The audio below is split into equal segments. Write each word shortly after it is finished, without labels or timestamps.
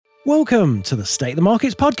Welcome to the State of the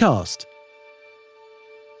Markets podcast.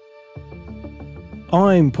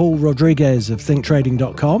 I'm Paul Rodriguez of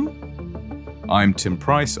ThinkTrading.com. I'm Tim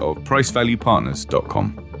Price of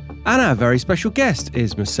PriceValuePartners.com. And our very special guest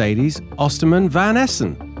is Mercedes Osterman van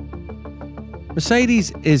Essen.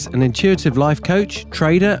 Mercedes is an intuitive life coach,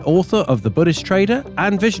 trader, author of The Buddhist Trader,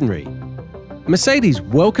 and visionary. Mercedes,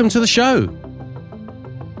 welcome to the show.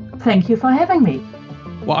 Thank you for having me.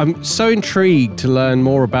 Well, I'm so intrigued to learn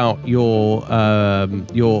more about your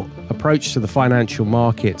approach to the financial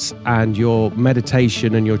markets and your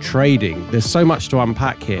meditation and your trading. There's so much to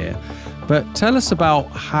unpack here. But tell us about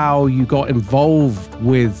how you got involved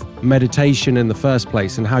with meditation in the first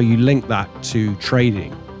place and how you link that to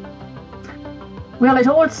trading. Well, it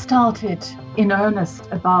all started in earnest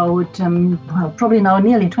about, probably now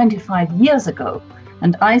nearly 25 years ago.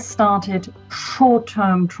 And I started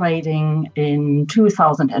short-term trading in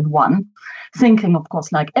 2001, thinking, of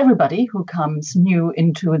course, like everybody who comes new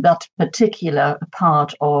into that particular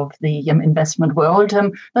part of the investment world,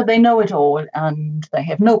 that they know it all and they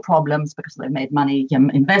have no problems because they made money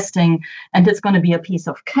investing and it's going to be a piece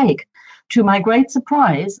of cake. To my great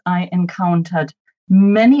surprise, I encountered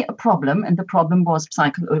many a problem, and the problem was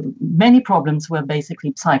many problems were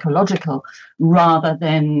basically psychological rather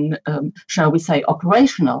than, shall we say,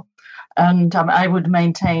 operational. And I would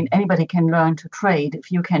maintain anybody can learn to trade if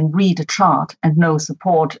you can read a chart and know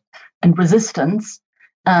support and resistance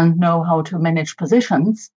and know how to manage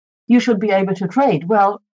positions, you should be able to trade.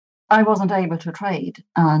 Well, I wasn't able to trade,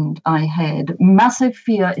 and I had massive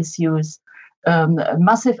fear issues,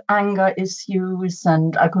 massive anger issues,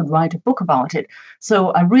 and I could write a book about it.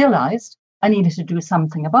 So I realized I needed to do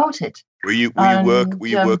something about it. Were you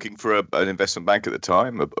working for an investment bank at the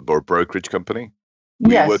time, or a brokerage company?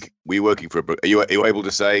 Yes. Were you working for are you able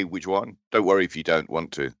to say which one? Don't worry if you don't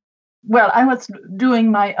want to. Well, I was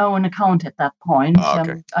doing my own account at that point.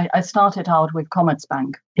 Okay. I started out with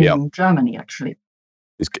Commerzbank in Germany, actually.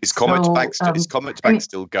 Is Commerzbank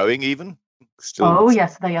still going even? Oh,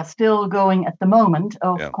 yes, they are still going at the moment.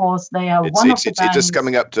 Of course, they are one of the banks. It's just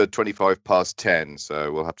coming up to 25 past 10,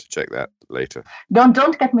 so we'll have to check that later.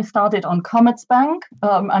 Don't get me started on Commerzbank.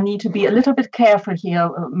 I need to be a little bit careful here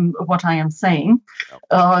what I am saying.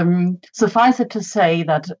 Suffice it to say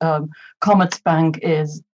that Commerzbank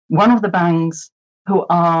is one of the banks who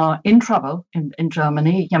are in trouble in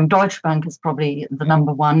Germany. Deutsche Bank is probably the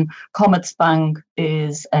number one. Commerzbank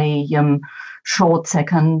is a short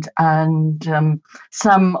second, and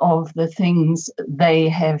some of the things they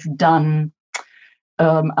have done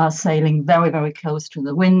are sailing very, very close to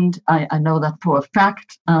the wind. I know that for a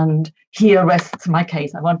fact, and here rests my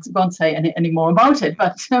case. I won't say any more about it,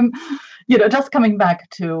 but just coming back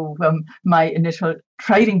to my initial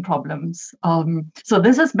trading problems. So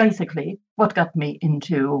this is basically what got me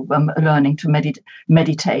into learning to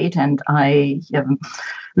meditate, and I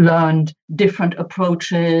learned different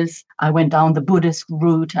approaches. I went down the Buddhist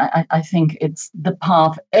route. I think it's the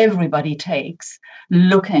path everybody takes,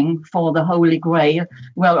 looking for the Holy Grail.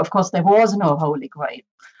 Well, of course, there was no Holy Grail.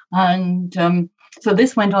 And so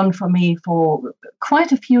this went on for me for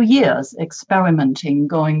quite a few years, experimenting,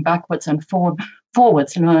 going backwards and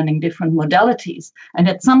forwards, learning different modalities. And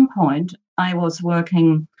at some point, I was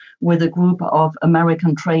working with a group of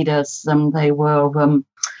American traders. They were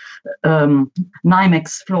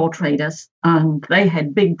NYMEX floor traders, and they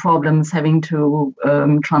had big problems having to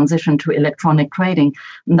transition to electronic trading.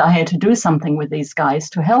 And I had to do something with these guys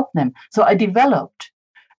to help them. So I developed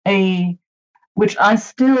which I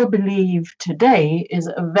still believe today is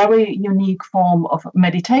a very unique form of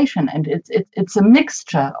meditation. And it's a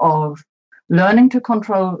mixture of learning to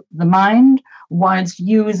control the mind whilst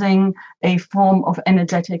using a form of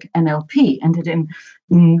energetic NLP. And it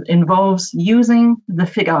involves using the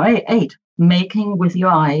figure eight, making with your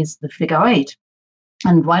eyes the figure eight.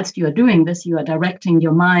 And whilst you are doing this, you are directing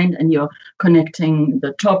your mind and you're connecting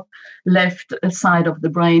the top left side of the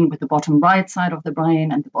brain with the bottom right side of the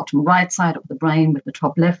brain, and the bottom right side of the brain with the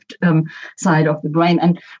top left side of the brain.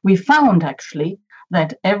 And we found actually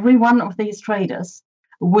that every one of these traders,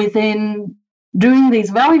 within doing these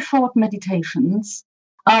very short meditations,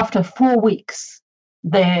 after 4 weeks,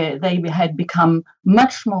 they had become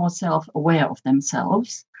much more self-aware of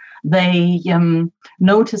themselves. They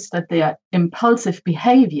noticed that their impulsive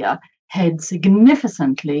behavior had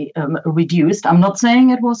significantly reduced. I'm not saying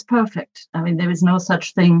it was perfect. I mean, there is no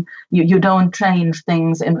such thing. You don't change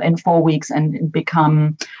things in 4 weeks and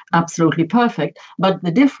become absolutely perfect. But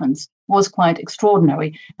the difference was quite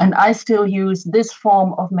extraordinary. And I still use this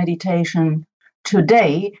form of meditation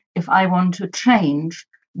today if I want to change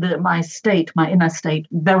my inner state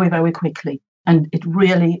very, very quickly. And it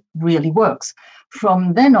really, really works.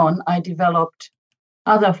 From then on, I developed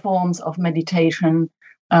other forms of meditation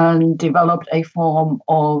and developed a form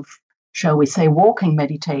of, shall we say, walking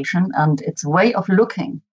meditation. And it's a way of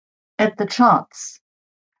looking at the charts.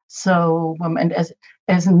 So, and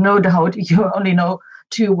as no doubt you only know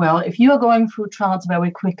too well, if you're going through charts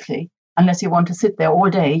very quickly, unless you want to sit there all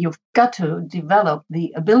day, you've got to develop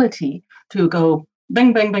the ability to go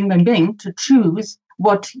bing, bing, bing, bing, bing, to choose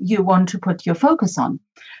what you want to put your focus on.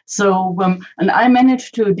 So, and I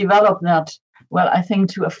managed to develop that, well, I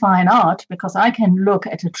think to a fine art, because I can look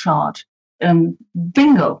at a chart,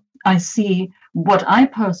 bingo, I see what I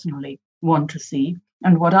personally want to see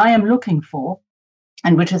and what I am looking for,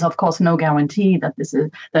 and which is, of course, no guarantee that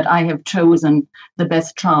that I have chosen the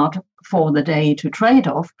best chart for the day to trade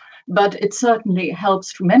off. But it certainly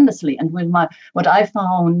helps tremendously. And with what I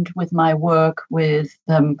found with my work with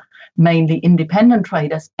mainly independent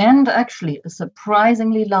traders, and actually a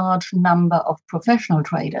surprisingly large number of professional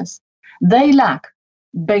traders, they lack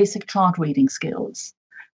basic chart reading skills.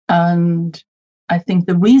 And I think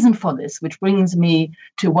the reason for this, which brings me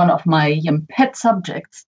to one of my pet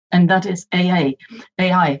subjects, and that is AI,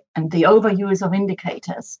 and the overuse of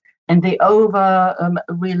indicators and the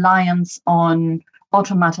over-reliance on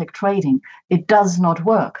automatic trading. It does not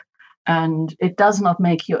work, and it does not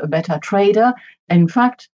make you a better trader. In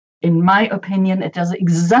fact, in my opinion, it does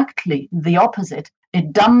exactly the opposite.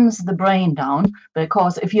 It dumbs the brain down,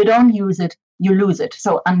 because if you don't use it, you lose it.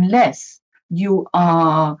 So unless you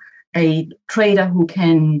are a trader who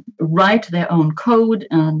can write their own code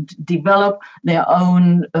and develop their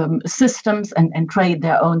own systems and trade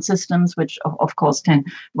their own systems, which of course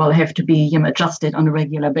have to be adjusted on a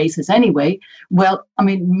regular basis anyway. Well, I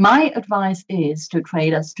mean, my advice is to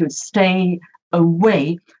traders to stay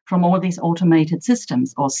away from all these automated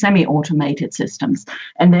systems or semi-automated systems.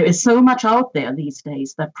 And there is so much out there these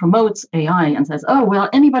days that promotes AI and says, oh, well,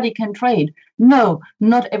 anybody can trade. No,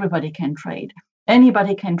 not everybody can trade.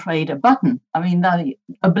 Anybody can trade a button. I mean,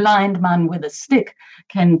 a blind man with a stick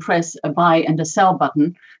can press a buy and a sell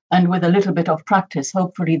button. And with a little bit of practice,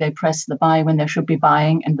 hopefully they press the buy when they should be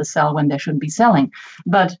buying and the sell when they should be selling.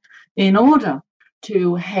 But in order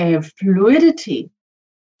to have fluidity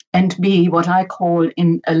and be what I call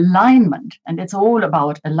in alignment, and it's all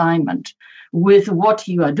about alignment with what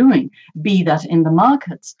you are doing, be that in the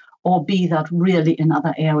markets or be that really in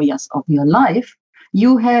other areas of your life,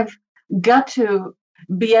 you have got to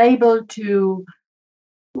be able to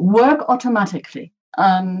work automatically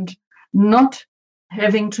and not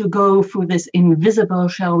having to go through this invisible,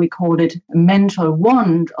 shall we call it, mental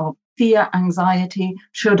wand of fear, anxiety.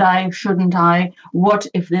 Should I, shouldn't I? What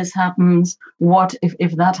if this happens? What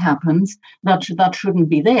if that happens? That shouldn't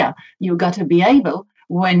be there. You got to be able,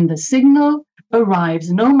 when the signal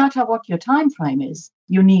arrives, no matter what your time frame is,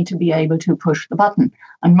 you need to be able to push the button.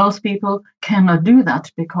 And most people cannot do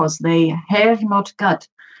that because they have not got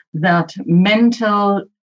that mental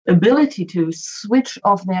ability to switch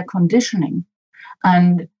off their conditioning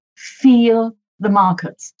and feel the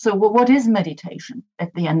markets. So what is meditation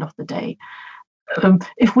at the end of the day?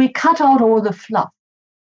 If we cut out all the fluff,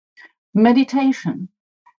 meditation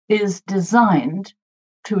is designed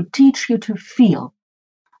to teach you to feel.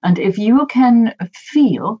 And if you can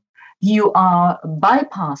feel, you are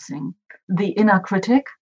bypassing the inner critic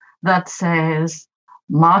that says,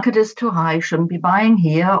 market is too high, shouldn't be buying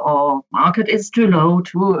here, or market is too low,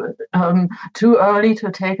 too early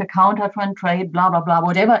to take a counter-trend trade, blah, blah, blah,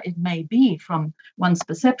 whatever it may be from one's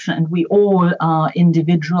perception. And we all are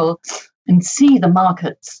individual and see the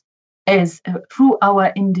markets as through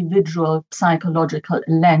our individual psychological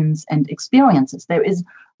lens and experiences. There is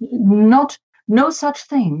no such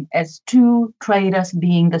thing as two traders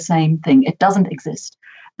being the same thing. It doesn't exist.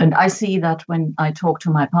 And I see that when I talk to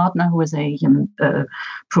my partner, who is a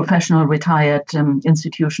professional retired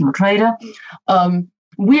institutional trader,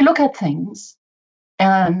 we look at things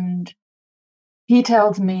and he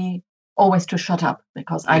tells me always to shut up,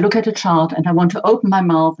 because I look at a chart and I want to open my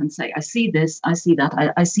mouth and say, I see this, I see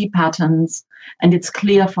that, I see patterns, and it's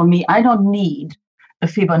clear for me. I don't need a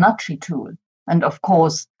Fibonacci tool. And of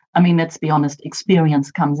course, I mean, let's be honest,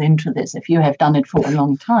 experience comes into this. If you have done it for a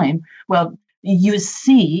long time, well, you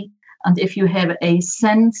see, and if you have a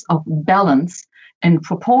sense of balance and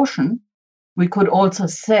proportion, we could also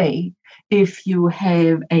say if you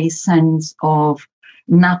have a sense of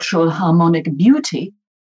natural harmonic beauty,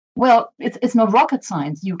 well, it's not rocket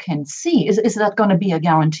science. You can see. Is that going to be a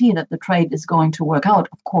guarantee that the trade is going to work out?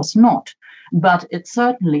 Of course not. But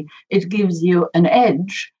it gives you an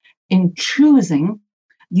edge in choosing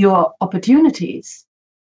your opportunities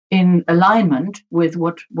in alignment with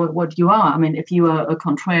what you are. I mean, if you are a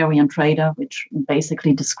contrarian trader, which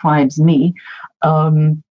basically describes me,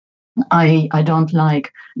 I don't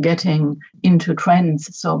like getting into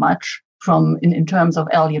trends so much in terms of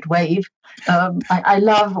Elliott wave. I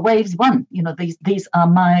love waves one. These are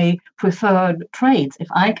my preferred trades. If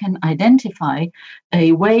I can identify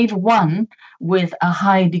a wave one with a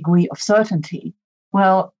high degree of certainty,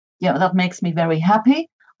 well, that makes me very happy,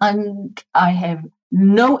 and I have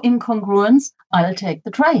no incongruence. I'll take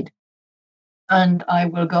the trade, and I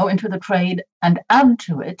will go into the trade and add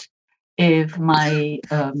to it if my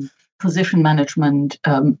position management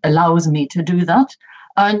allows me to do that.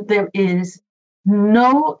 And there is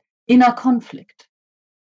no inner conflict.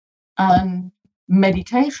 And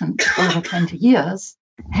meditation over 20 years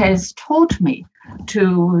has taught me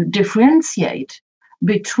to differentiate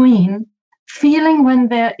between feeling when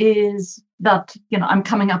there is that, I'm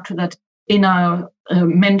coming up to that inner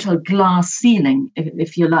mental glass ceiling,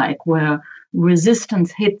 if you like, where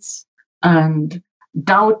resistance hits and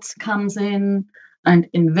doubts comes in, and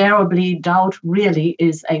invariably doubt really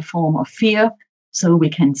is a form of fear. So we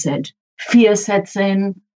can say fear sets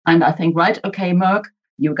in, and I think, right, okay, Merck,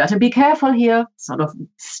 you got to be careful here, sort of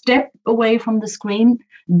step away from the screen.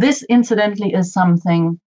 This, incidentally, is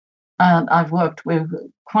something I've worked with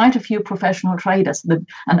quite a few professional traders,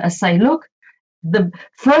 and I say, look,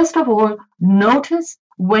 first of all, notice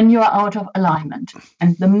when you're out of alignment.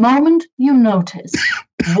 And the moment you notice,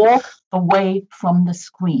 walk away from the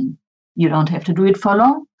screen. You don't have to do it for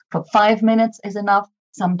long. For 5 minutes is enough.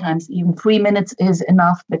 Sometimes even 3 minutes is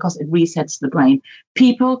enough, because it resets the brain.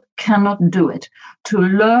 People cannot do it. To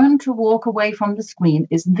learn to walk away from the screen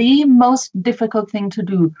is the most difficult thing to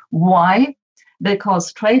do. Why?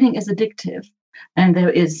 Because trading is addictive. And there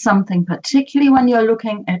is something, particularly when you're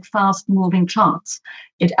looking at fast-moving charts,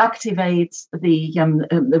 it activates the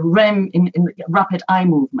REM in rapid eye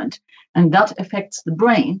movement, and that affects the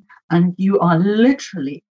brain. And you are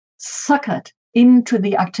literally suckered into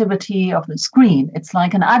the activity of the screen. It's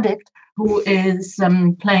like an addict who is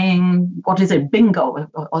playing, bingo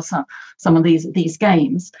or some of these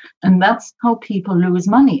games. And that's how people lose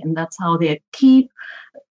money, and that's how they keep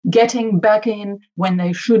getting back in when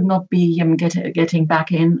they should not be getting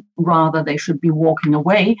back in. Rather, they should be walking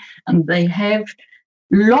away, and they have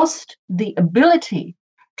lost the ability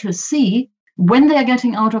to see when they are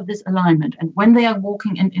getting out of this alignment and when they are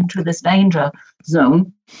walking into this danger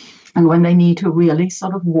zone, and when they need to really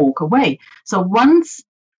sort of walk away. So once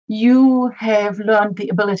you have learned the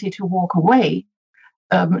ability to walk away,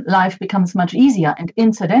 life becomes much easier. And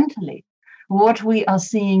incidentally, what we are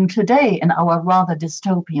seeing today in our rather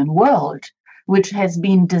dystopian world, which has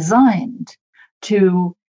been designed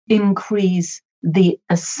to increase the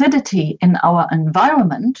acidity in our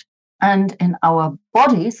environment and in our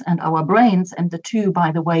bodies and our brains, and the two,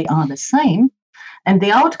 by the way, are the same, and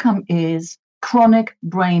the outcome is chronic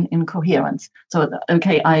brain incoherence. So,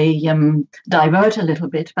 okay, I divert a little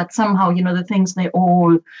bit, but somehow, the things, they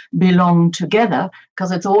all belong together,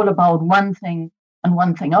 because it's all about one thing and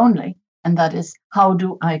one thing only. And that is, how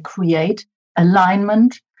do I create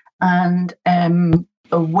alignment and am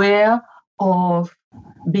aware of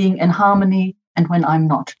being in harmony and when I'm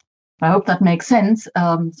not. I hope that makes sense.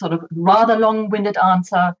 Sort of rather long-winded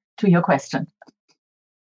answer to your question.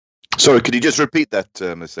 Sorry, could you just repeat that,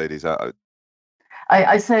 Mercedes?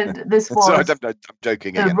 I said this was sorry, I'm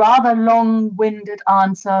joking a again. rather long-winded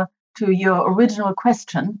answer to your original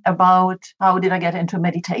question about how did I get into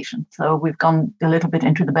meditation. So we've gone a little bit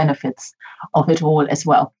into the benefits of it all as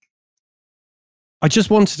well. I just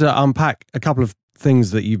wanted to unpack a couple of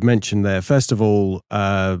things that you've mentioned there. First of all,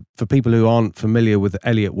 for people who aren't familiar with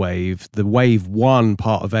Elliott wave, the wave one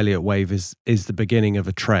part of Elliott wave is the beginning of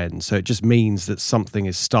a trend. So it just means that something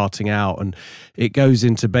is starting out, and it goes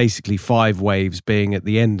into basically 5 waves, being at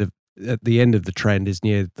the end of the trend is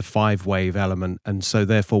near the 5 wave element. And so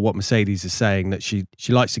therefore what Mercedes is saying, that she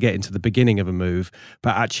likes to get into the beginning of a move,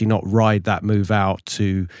 but actually not ride that move out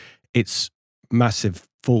to its massive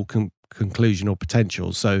full conclusion or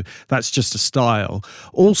potential. So that's just a style.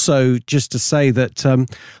 Also, just to say that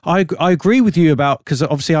I agree with you about, because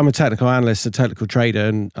obviously I'm a technical analyst, a technical trader,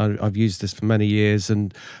 and I've used this for many years,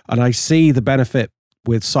 and I see the benefit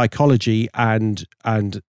with psychology and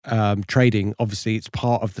trading. Obviously it's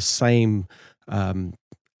part of the same element.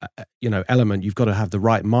 You've got to have the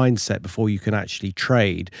right mindset before you can actually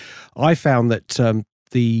trade. I found that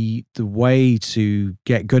the way to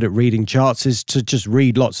get good at reading charts is to just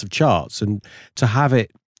read lots of charts and to have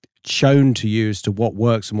it shown to you as to what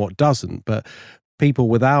works and what doesn't. But people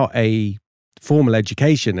without a formal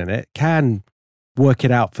education in it can work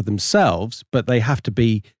it out for themselves, but they have to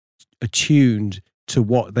be attuned to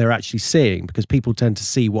what they're actually seeing, because people tend to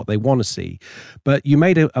see what they want to see. But you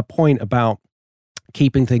made a point about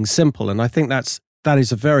keeping things simple, and I think that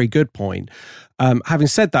is a very good point. Having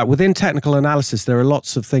said that, within technical analysis, there are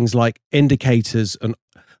lots of things like indicators and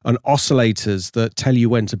oscillators that tell you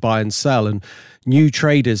when to buy and sell, and new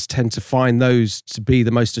traders tend to find those to be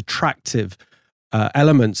the most attractive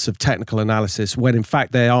elements of technical analysis, when in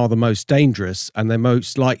fact they are the most dangerous and they're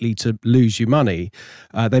most likely to lose you money.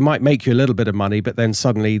 They might make you a little bit of money, but then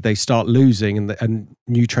suddenly they start losing, and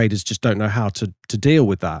new traders just don't know how to deal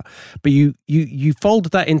with that. But you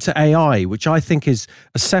folded that into AI, which I think is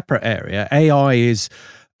a separate area. AI is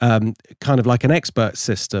kind of like an expert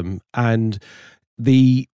system, and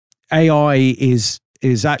the AI is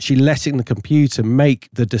actually letting the computer make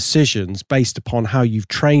the decisions based upon how you've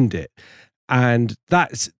trained it. And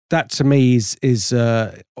that to me is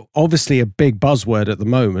obviously a big buzzword at the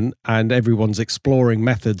moment, and everyone's exploring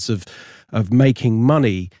methods of making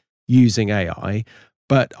money using AI.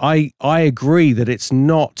 But I agree that it's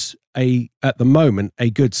not at the moment a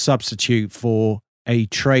good substitute for a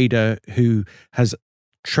trader who has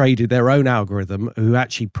traded their own algorithm, who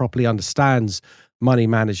actually properly understands money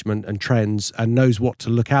management and trends and knows what to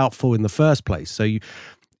look out for in the first place. So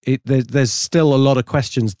there's still a lot of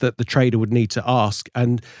questions that the trader would need to ask,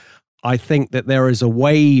 and I think that there is a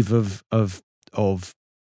wave of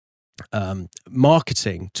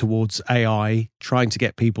marketing towards AI, trying to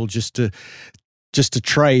get people just to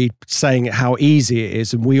trade, saying how easy it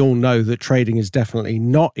is, and we all know that trading is definitely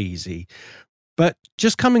not easy. But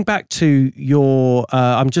just coming back to your,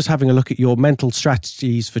 I'm just having a look at your mental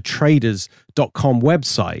strategies for traders.com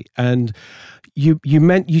website, and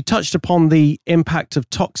you touched upon the impact of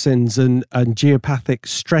toxins and geopathic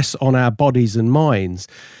stress on our bodies and minds.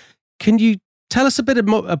 Can you tell us a bit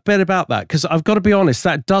about that? Because I've got to be honest,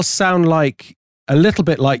 that does sound like a little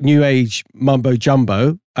bit like New Age mumbo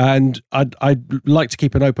jumbo, and I'd like to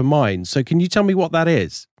keep an open mind. So can you tell me what that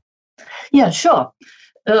is? Yeah, sure.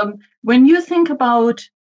 When you think about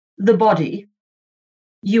the body,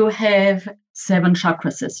 you have 7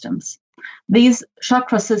 chakra systems. These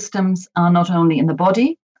chakra systems are not only in the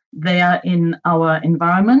body, they are in our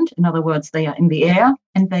environment. In other words, they are in the air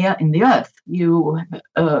and they are in the earth.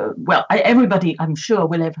 Everybody, I'm sure,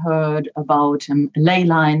 will have heard about ley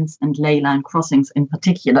lines and ley line crossings in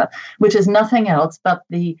particular, which is nothing else but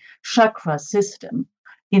the chakra system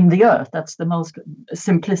in the earth. That's the most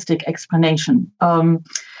simplistic explanation.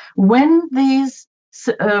 When these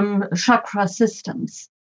chakra systems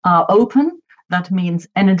are open, that means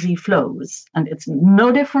energy flows, and it's no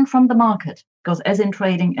different from the market, because as in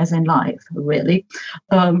trading, as in life, really,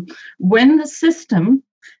 when the system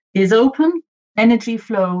is open, energy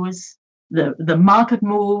flows, the market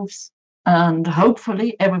moves, and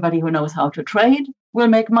hopefully everybody who knows how to trade will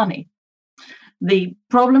make money. The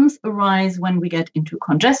problems arise when we get into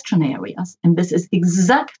congestion areas, and this is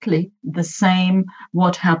exactly the same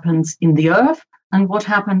what happens in the earth and what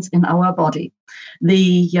happens in our body.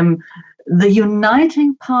 The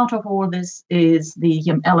uniting part of all this is the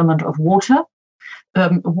element of water.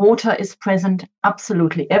 Water is present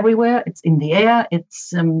absolutely everywhere. It's in the air.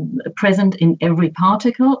 It's present in every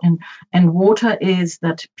particle, and water is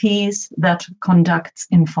that piece that conducts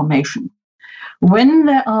information. When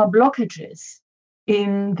there are blockages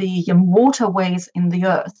in the waterways in the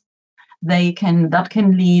earth, that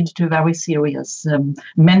can lead to very serious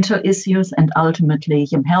mental issues and ultimately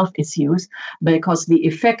health issues, because the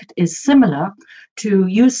effect is similar to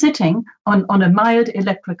you sitting on a mild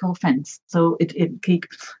electrical fence. So it keeps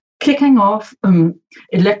kicking off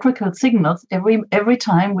electrical signals every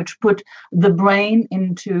time, which put the brain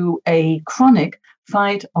into a chronic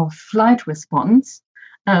fight or flight response.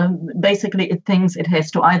 Basically, it thinks it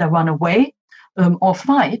has to either run away or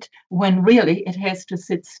fight, when really it has to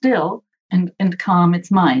sit still and calm its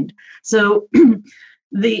mind. So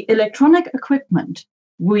the electronic equipment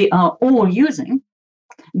we are all using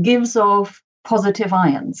gives off positive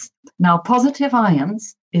ions. Now, positive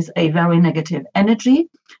ions is a very negative energy.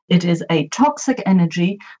 It is a toxic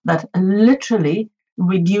energy that literally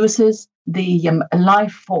reduces the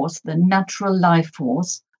life force, the natural life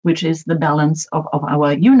force, which is the balance of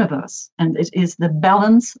our universe. And it is the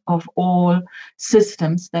balance of all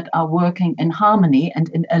systems that are working in harmony and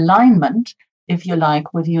in alignment, if you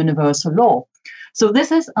like, with universal law. So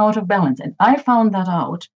this is out of balance. And I found that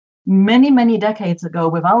out many, many decades ago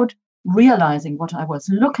without realizing what I was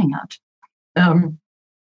looking at.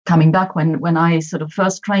 Coming back when I sort of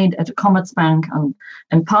first trained at Commerzbank,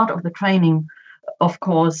 and part of the training, of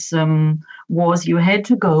course, was you had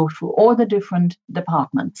to go through all the different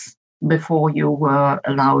departments before you were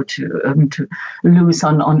allowed to loose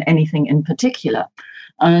on anything in particular.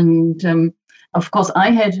 And of course,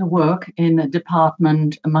 I had to work in a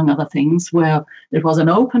department, among other things, where it was an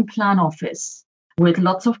open plan office with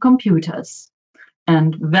lots of computers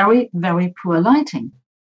and very, very poor lighting.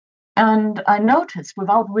 And I noticed,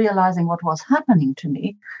 without realizing what was happening to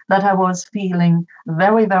me, that I was feeling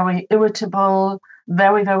very, very irritable,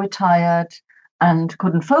 very, very tired, and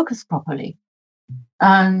couldn't focus properly.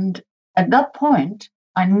 And at that point,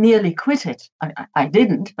 I nearly quit it. I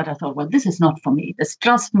didn't, but I thought, well, this is not for me. It's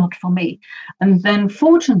just not for me. And then,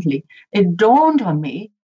 fortunately, it dawned on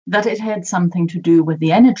me that it had something to do with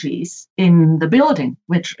the energies in the building,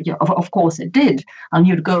 which, of course, it did. And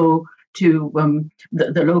you'd go to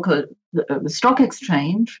the local stock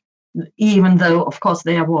exchange, even though, of course,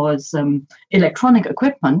 there was electronic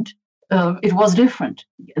equipment, it was different.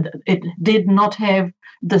 It did not have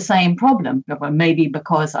the same problem, maybe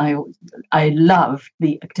because I loved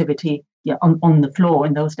the activity on the floor.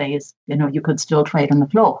 In those days, you could still trade on the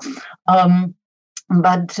floor.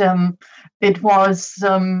 But it was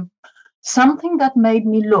something that made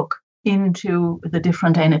me look into the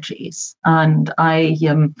different energies. And I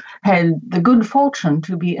had the good fortune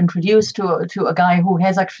to be introduced to a guy who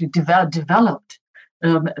has actually developed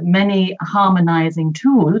many harmonizing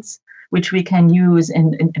tools, which we can use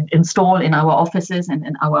and install in our offices and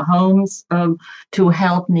in our homes to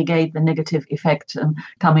help negate the negative effect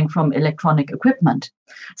coming from electronic equipment.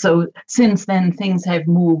 So since then, things have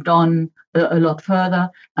moved on a lot further,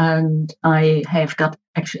 and I have got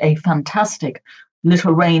actually a fantastic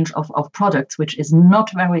little range of products, which is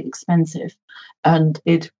not very expensive, and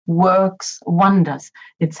it works wonders.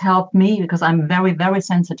 It's helped me because I'm very, very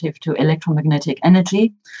sensitive to electromagnetic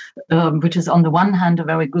energy, which is on the one hand a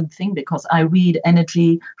very good thing because I read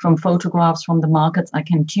energy from photographs from the markets. I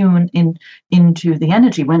can tune into the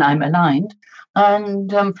energy when I'm aligned,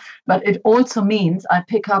 and but it also means I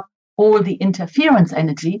pick up all the interference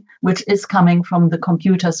energy, which is coming from the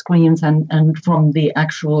computer screens and from the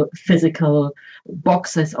actual physical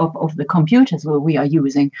boxes of the computers where we are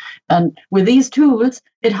using. And with these tools,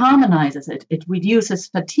 it harmonizes it. It reduces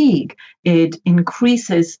fatigue. It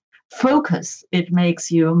increases focus. It makes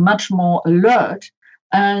you much more alert.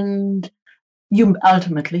 And you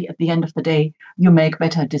ultimately, at the end of the day, you make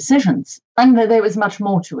better decisions. And there is much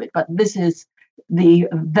more to it, but this is the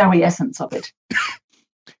very essence of it.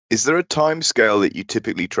 Is there a time scale that you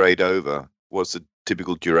typically trade over? What's the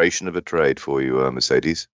typical duration of a trade for you,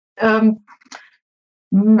 Mercedes? On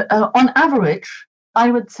average,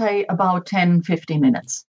 I would say about 10, 15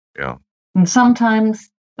 minutes. Yeah. And sometimes,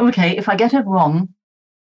 okay, if I get it wrong,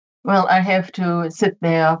 well, I have to sit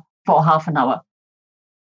there for half an hour.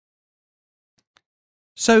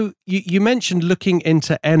 So you mentioned looking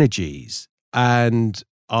into energies, and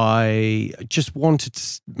I just wanted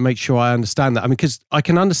to make sure I understand that. I mean, because I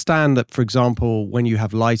can understand that, for example, when you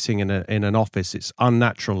have lighting in an office, it's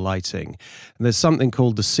unnatural lighting. And there's something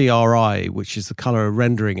called the CRI, which is the color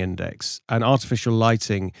rendering index. And artificial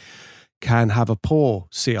lighting can have a poor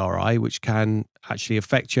CRI, which can actually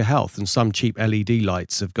affect your health. And some cheap LED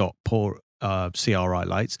lights have got poor CRI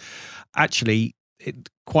lights. Actually,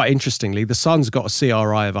 quite interestingly, the sun's got a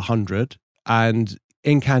CRI of 100, and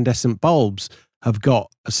incandescent bulbs have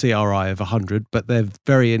got a CRI of 100, but they're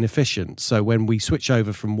very inefficient. So when we switch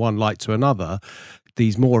over from one light to another,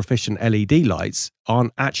 these more efficient LED lights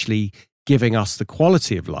aren't actually giving us the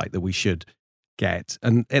quality of light that we should get.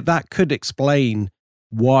 And that could explain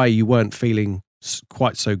why you weren't feeling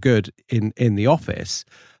quite so good in the office,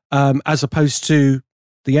 as opposed to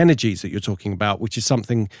the energies that you're talking about, which is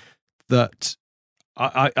something that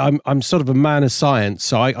I'm sort of a man of science,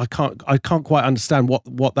 so I can't quite understand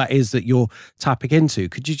what that is that you're tapping into.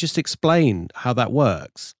 Could you just explain how that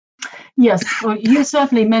works? Yes, well, you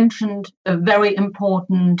certainly mentioned a very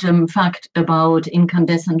important fact about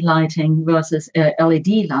incandescent lighting versus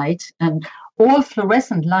LED light, and all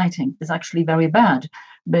fluorescent lighting is actually very bad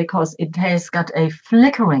because it has got a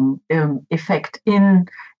flickering effect in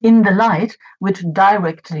the light, which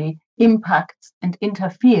directly impacts and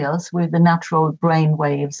interferes with the natural brain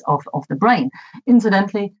waves of the brain.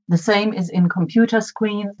 Incidentally, the same is in computer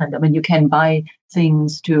screens. And I mean, you can buy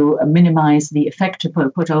things to minimize the effect to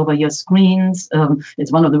put over your screens.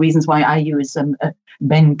 It's one of the reasons why I use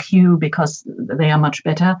BenQ, because they are much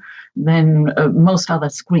better than most other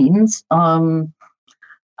screens.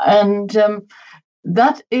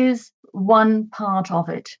 That is one part of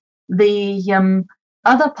it. The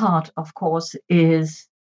other part, of course, is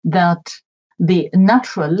that the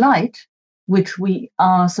natural light which we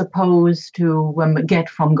are supposed to get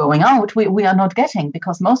from going out, we are not getting,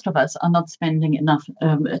 because most of us are not spending enough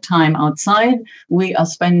time outside. We are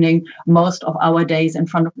spending most of our days in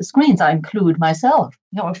front of the screens. I include myself.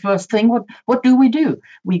 First thing, what do?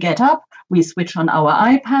 We get up, we switch on our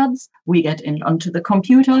iPads, we get onto the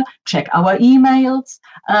computer, check our emails,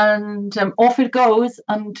 and off it goes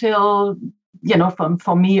until,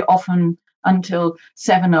 for me, often until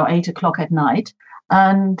 7 or 8 o'clock at night.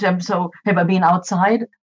 And so have I been outside?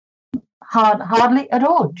 Hardly at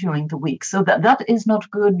all during the week. So that is not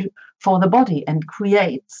good for the body and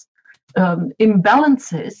creates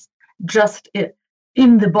imbalances just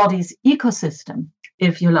in the body's ecosystem,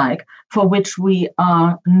 if you like, for which we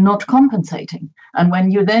are not compensating. And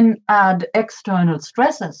when you then add external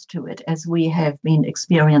stresses to it, as we have been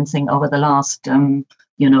experiencing over the last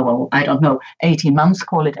 18 months,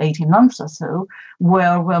 call it 18 months or so,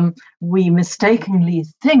 where we mistakenly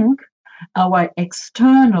think our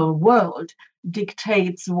external world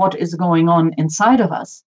dictates what is going on inside of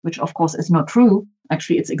us, which of course is not true.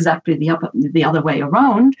 Actually, it's exactly the other way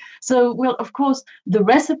around. So, well, of course, the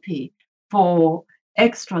recipe for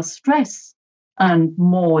extra stress and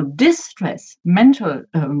more distress, mental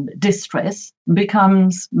distress,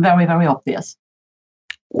 becomes very, very obvious.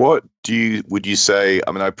 What would you say?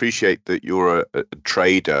 I mean, I appreciate that you're a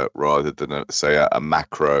trader rather than a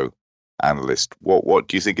macro analyst. What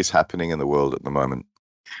do you think is happening in the world at the moment?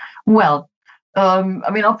 Well,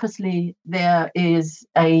 obviously there is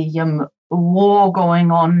a war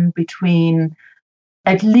going on between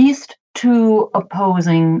at least two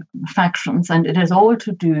opposing factions, and it is all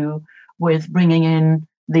to do with bringing in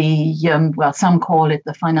the some call it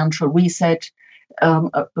the financial reset.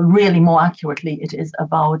 Really, more accurately, it is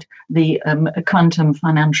about the quantum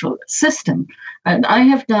financial system. And I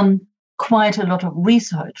have done quite a lot of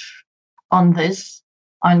research on this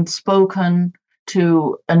and spoken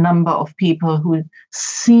to a number of people who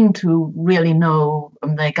seem to really know.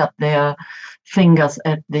 They got their fingers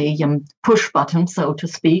at the push button, so to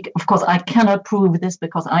speak. Of course, I cannot prove this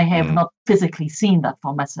because I have not physically seen that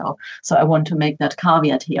for myself. So I want to make that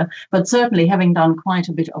caveat here. But certainly, having done quite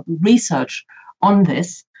a bit of research on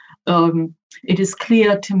this, it is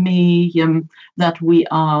clear to me that we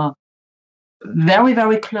are very,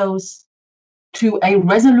 very close to a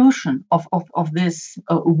resolution of this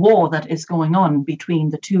war that is going on between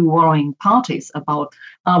the two warring parties about,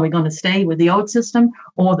 are we going to stay with the old system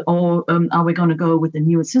or are we going to go with the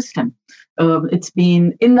new system? It's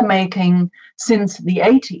been in the making since the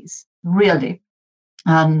 80s, really.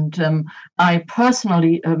 And I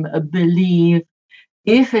personally believe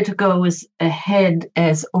if it goes ahead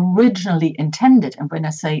as originally intended, and when I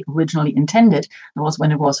say originally intended, it was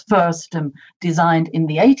when it was first designed in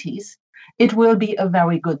the 80s, it will be a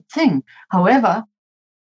very good thing. However,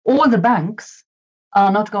 all the banks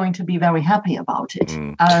are not going to be very happy about it.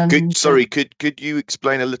 Could you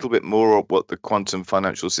explain a little bit more of what the quantum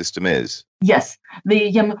financial system is? Yes,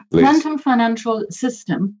 the quantum financial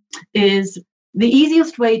system is, the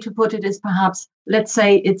easiest way to put it is perhaps, let's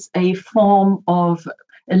say it's a form of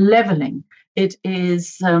leveling. It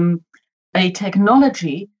is a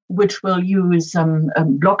technology which will use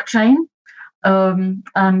blockchain,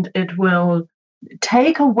 and it will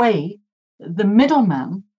take away the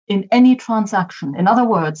middleman in any transaction. In other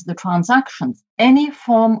words, the transactions, any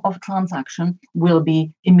form of transaction will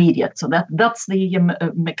be immediate. So that's the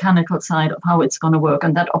mechanical side of how it's going to work.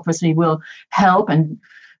 And that obviously will help and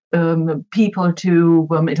people to,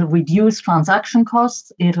 it'll reduce transaction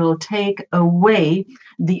costs. It'll take away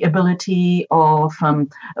the ability of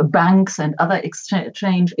banks and other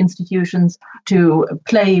exchange institutions to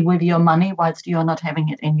play with your money whilst you're not having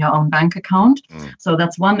it in your own bank account. So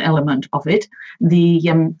that's one element of it. The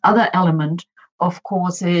other element, of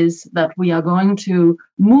course, is that we are going to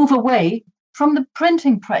move away from the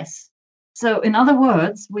printing press. So in other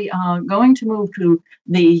words, we are going to move to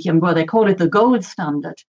the, well, they call it the gold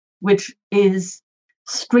standard, which is,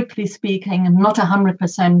 strictly speaking, not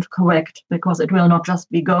 100% correct, because it will not just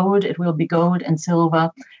be gold, it will be gold and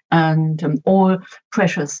silver and all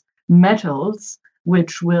precious metals,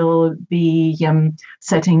 which will be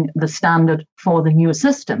setting the standard for the new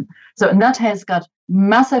system. So, and that has got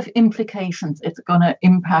massive implications. It's going to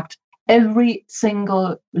impact every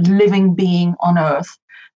single living being on Earth.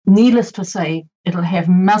 Needless to say, it'll have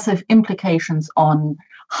massive implications on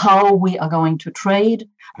how we are going to trade.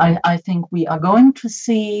 I think we are going to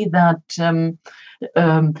see that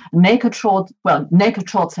naked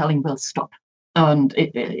short selling will stop. And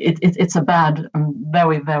it's a bad,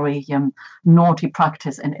 very, very naughty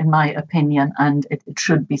practice, in my opinion, and it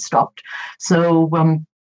should be stopped. So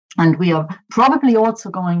And we are probably also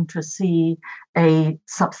going to see a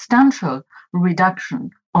substantial reduction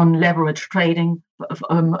on leverage trading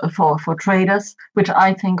for traders, which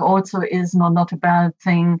I think also is not a bad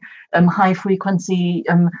thing. High frequency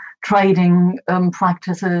trading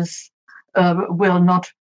practices will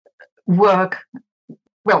not work.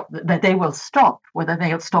 Well, that they will stop, whether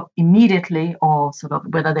they'll stop immediately or sort of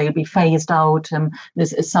whether they'll be phased out.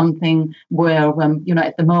 This is something where,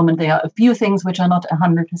 at the moment there are a few things which are not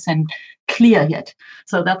 100% clear yet.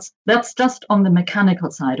 So that's just on the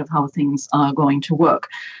mechanical side of how things are going to work.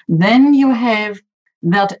 Then you have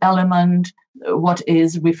that element, what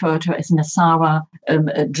is referred to as NESARA,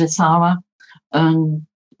 GESARA,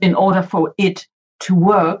 in order for it to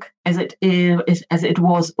work as it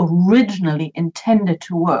was originally intended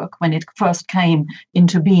to work when it first came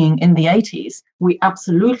into being in the 80s. We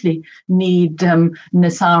absolutely need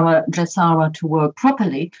NESARA, GESARA to work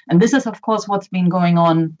properly. And this is, of course, what's been going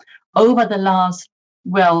on over the last,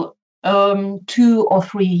 2 or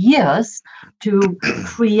 3 years to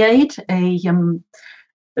create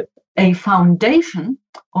a foundation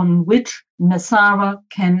on which NESARA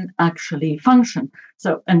can actually function.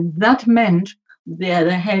 So, and that meant there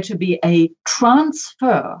had to be a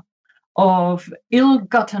transfer of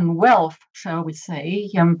ill-gotten wealth, shall we say,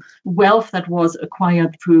 wealth that was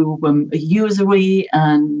acquired through usury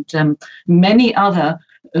and many other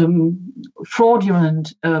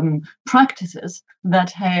fraudulent practices that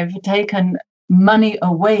have taken money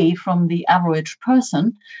away from the average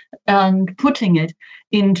person and putting it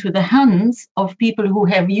into the hands of people who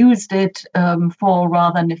have used it for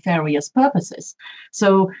rather nefarious purposes.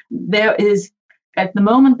 So there is, at the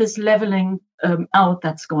moment, this leveling out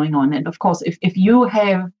that's going on. And of course, if you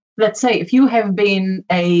have, let's say, if you have been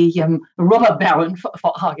a robber baron, for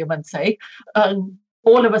argument's sake,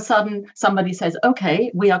 all of a sudden somebody says,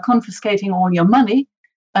 okay, we are confiscating all your money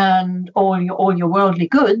and all your worldly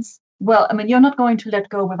goods. Well, I mean, you're not going to let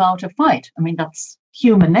go without a fight. I mean, that's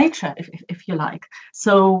human nature, if you like.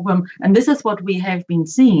 So, and this is what we have been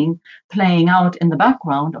seeing playing out in the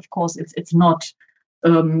background. Of course, it's not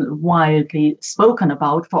widely spoken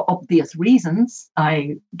about for obvious reasons.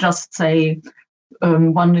 I just say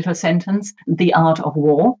one little sentence: the art of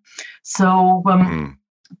war. So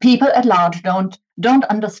people at large don't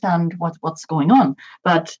understand what's going on.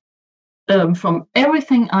 But from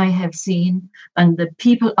everything I have seen and the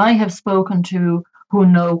people I have spoken to who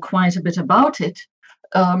know quite a bit about it,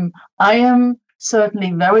 I am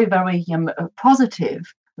certainly very, very positive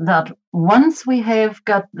that once we have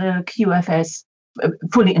got the QFS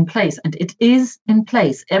fully in place, and it is in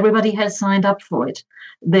place, everybody has signed up for it.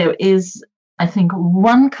 There is, I think,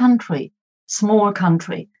 one country, small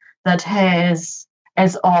country, that has,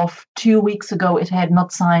 as of 2 weeks ago, it had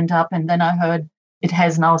not signed up, and then I heard it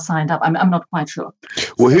has now signed up. I'm not quite sure.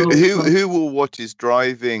 Well, who or what is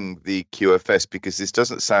driving the QFS? Because this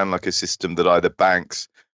doesn't sound like a system that either banks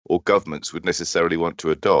or governments would necessarily want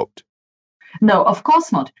to adopt. No, of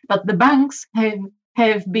course not. But the banks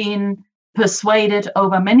have been persuaded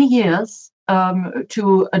over many years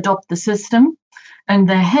to adopt the system, and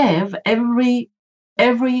they have every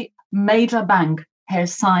major bank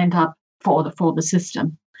has signed up for the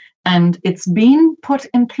system, and it's been put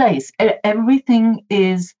in place. Everything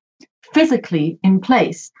is physically in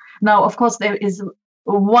place. Now, of course, there is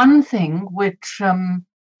one thing which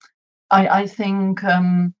I think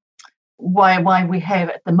why we have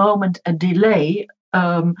at the moment a delay.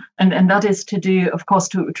 And that is to do, of course,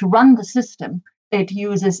 to run the system. It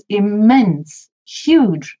uses immense,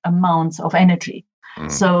 huge amounts of energy.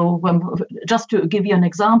 So just to give you an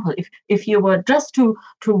example, if you were just to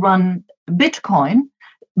run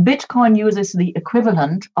Bitcoin uses the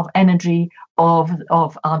equivalent of energy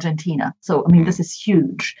of Argentina. So, I mean, this is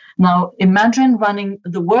huge. Now, imagine running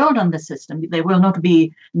the world on the system. There will not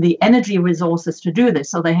be the energy resources to do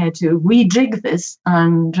this. So they had to rejig this.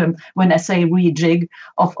 And when I say rejig,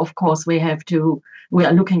 of course, we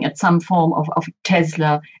are looking at some form of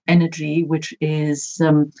Tesla energy, which is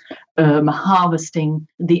harvesting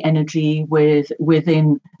the energy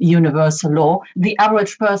within universal law. The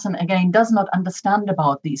average person, again, does not understand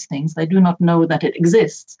about these things. They do not know that it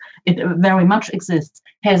exists. It very much exists,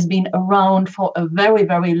 has been around for a very,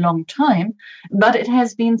 very long time, but it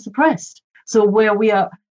has been suppressed. So where we are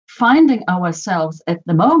finding ourselves at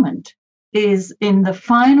the moment is in the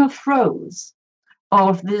final throes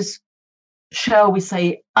of this, shall we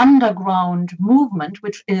say, underground movement,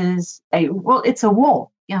 which is it's a war.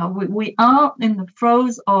 Yeah, we are in the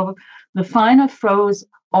throes of the final throes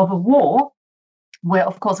of a war, where,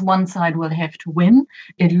 of course, one side will have to win.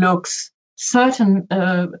 It looks certain,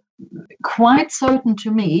 quite certain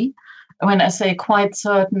to me, when I say quite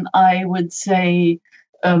certain, I would say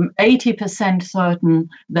 80% certain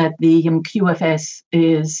that the QFS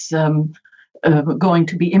is going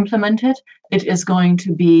to be implemented. It is going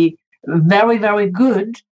to be very, very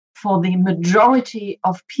good for the majority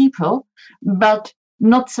of people, but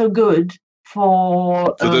not so good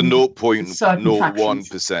for the certain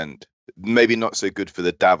 0.01%. Maybe not so good for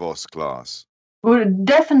the Davos class. Well,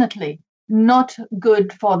 definitely not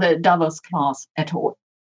good for the Davos class at all.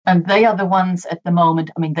 And they are the ones at the moment,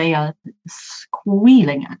 I mean, they are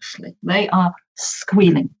squealing, actually. They are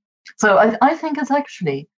squealing. So I think it's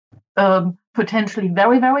actually potentially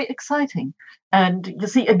very, very exciting. And you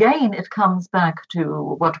see, again, it comes back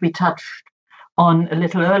to what we touched on a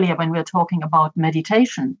little earlier when we were talking about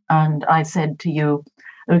meditation. And I said to you,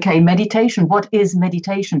 okay, meditation, what is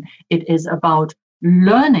meditation? It is about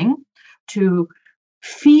learning to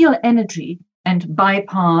feel energy and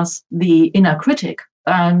bypass the inner critic.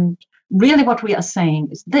 And really what we are saying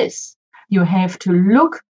is this: you have to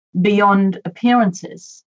look beyond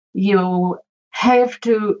appearances. You have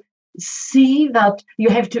to see that you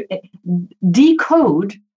have to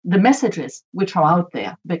decode the messages which are out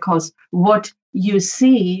there, because what you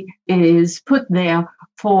see is put there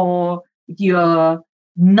for your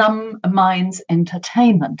numb mind's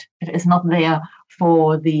entertainment. It is not there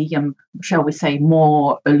for the, shall we say,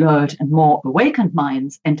 more alert and more awakened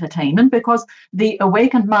mind's entertainment, because the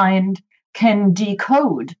awakened mind can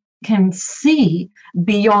decode, can see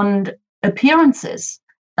beyond appearances.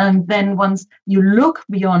 And then once you look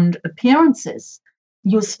beyond appearances,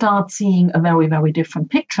 you start seeing a very, very different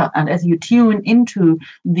picture. And as you tune into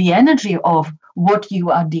the energy of what you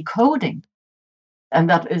are decoding, and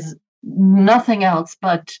that is nothing else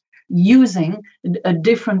but using a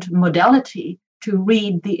different modality to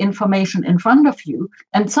read the information in front of you,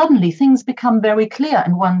 and suddenly things become very clear.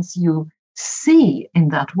 And once you see in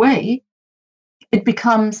that way, it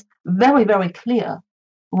becomes very, very clear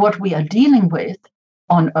what we are dealing with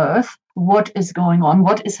on Earth, what is going on,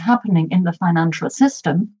 what is happening in the financial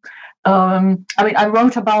system. I mean, I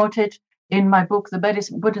wrote about it in my book, The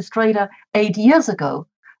Buddhist Trader, 8 years ago.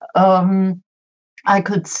 I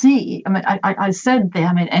could see, I mean, I said there,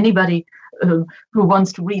 I mean, anybody who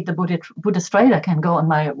wants to read The Buddhist Trader can go on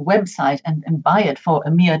my website and buy it for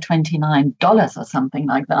a mere $29 or something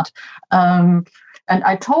like that. And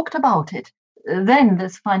I talked about it. Then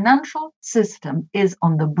this financial system is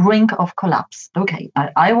on the brink of collapse. Okay,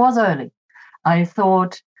 I was early. I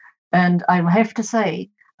thought, and I have to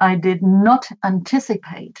say, I did not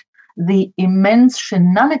anticipate the immense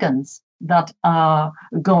shenanigans that are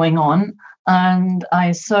going on. And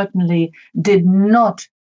I certainly did not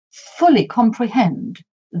fully comprehend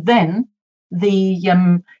then the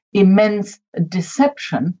immense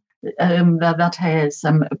deception that has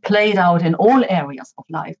played out in all areas of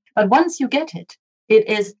life. But once you get it, it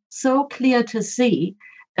is so clear to see.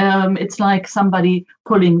 It's like somebody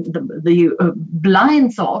pulling the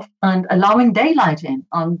blinds off and allowing daylight in.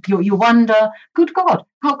 And you wonder, good God,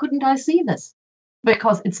 how couldn't I see this?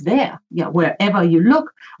 Because it's there. Yeah, wherever you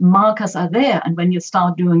look, markers are there. And when you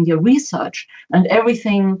start doing your research and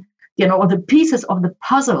everything, or the pieces of the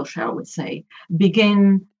puzzle, shall we say,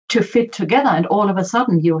 begin to fit together, and all of a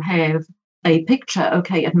sudden you have a picture.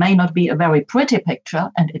 Okay, it may not be a very pretty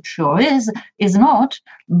picture, and it sure is not,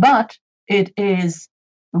 but it is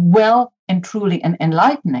well and truly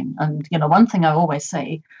enlightening. And one thing I always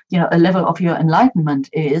say, a level of your enlightenment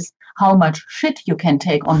is how much shit you can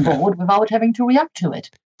take on board without having to react to it.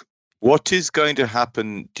 What is going to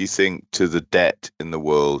happen, do you think, to the debt in the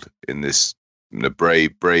world in the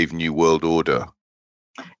brave new world order?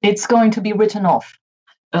 It's going to be written off.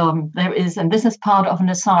 There is, and this is part of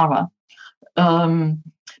NESARA.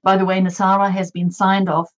 By the way, NESARA has been signed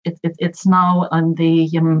off. It's now on the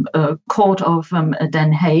court of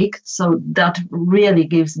Den Haag. So that really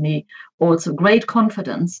gives me also great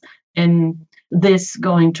confidence in this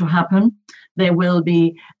going to happen. There will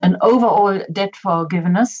be an overall debt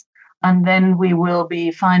forgiveness, and then we will be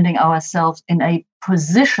finding ourselves in a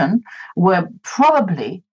position where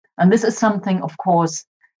probably, and this is something, of course,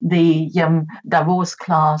 the Davos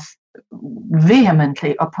class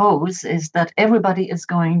vehemently oppose, is that everybody is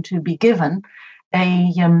going to be given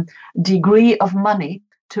a degree of money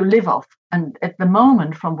to live off. And at the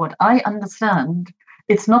moment, from what I understand,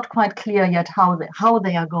 it's not quite clear yet how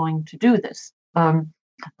they are going to do this.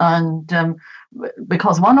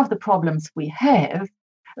 Because one of the problems we have,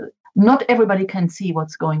 not everybody can see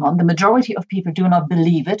what's going on. The majority of people do not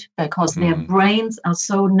believe it because their brains are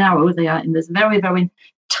so narrow. They are in this very, very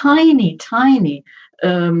tiny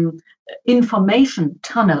information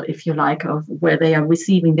tunnel, if you like, of where they are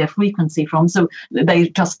receiving their frequency from. So they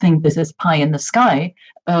just think this is pie in the sky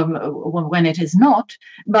when it is not.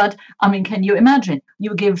 But I mean, can you imagine?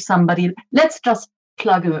 You give somebody, let's just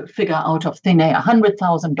plug a figure out of thin air,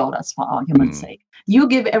 $100,000 for argument's sake. You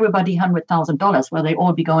give everybody $100,000, where they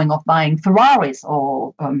all be going off buying Ferraris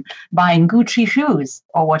or buying Gucci shoes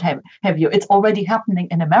or what have you. It's already happening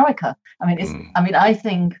in America. I mean, I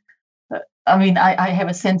think. I have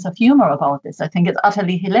a sense of humor about this. I think it's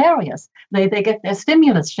utterly hilarious. They get their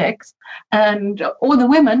stimulus checks, and all the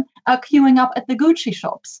women are queuing up at the Gucci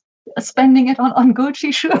shops, spending it on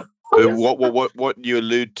Gucci shoes. What you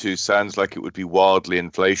allude to sounds like it would be wildly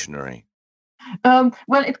inflationary.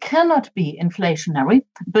 Well, it cannot be inflationary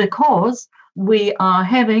because we are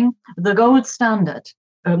having the gold standard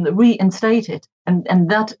reinstated, and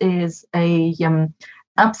that is a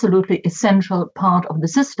absolutely essential part of the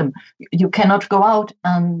system. You cannot go out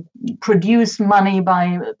and produce money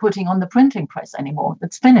by putting on the printing press anymore.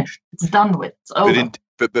 It's finished. It's done with. It's over.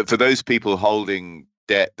 But for those people holding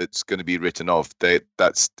debt that's going to be written off, we're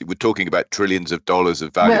talking about trillions of dollars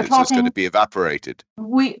of value that's just going to be evaporated.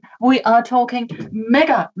 We are talking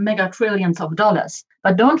mega trillions of dollars.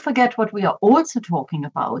 But don't forget what we are also talking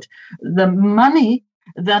about. The money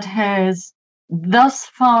that has thus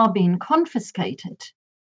far been confiscated.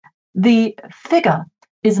 The figure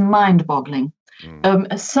is mind-boggling.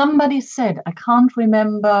 Somebody said, I can't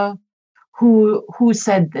remember who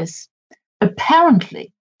said this.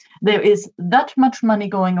 Apparently, there is that much money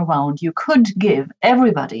going around. You could give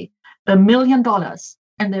everybody $1 million,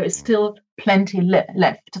 and there is still plenty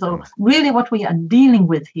left. So really what we are dealing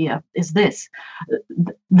with here is this.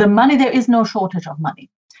 The money, there is no shortage of money.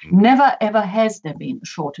 Never, ever has there been a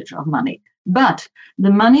shortage of money. But the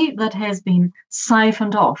money that has been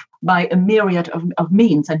siphoned off by a myriad of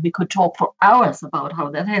means, and we could talk for hours about how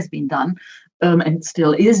that has been done, and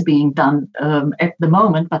still is being done at the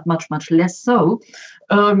moment, but much less so,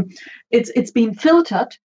 it's been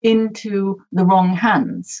filtered into the wrong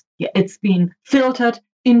hands. It's been filtered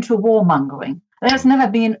into warmongering. There's never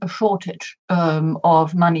been a shortage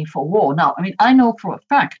of money for war. Now, I mean, I know for a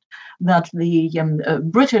fact that the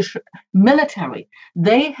British military,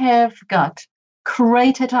 they have got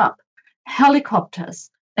crated up helicopters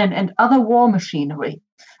and other war machinery,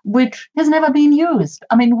 which has never been used.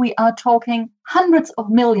 I mean, we are talking hundreds of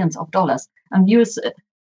millions of dollars. And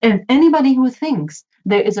anybody who thinks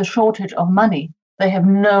there is a shortage of money, they have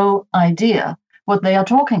no idea what they are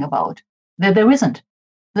talking about. There isn't.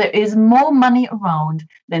 There is more money around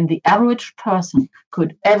than the average person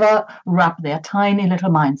could ever wrap their tiny little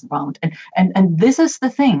minds around. And this is the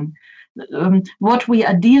thing. What we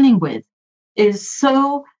are dealing with is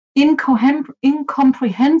so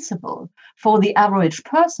incomprehensible for the average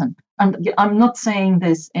person. And I'm not saying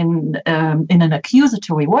this in an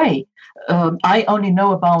accusatory way. I only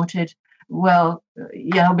know about it,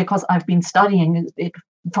 because I've been studying it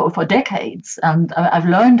for decades, and I've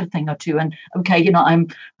learned a thing or two. And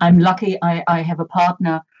I'm lucky. I have a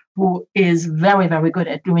partner who is very, very good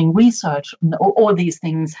at doing research. And all these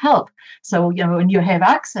things help. So when you have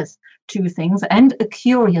access to things and a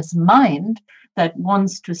curious mind that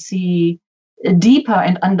wants to see deeper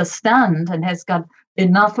and understand, and has got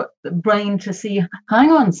enough brain to see,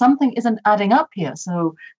 hang on, something isn't adding up here.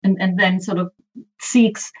 So and then sort of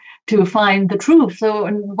seeks to find the truth. So,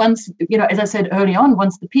 and once, as I said early on,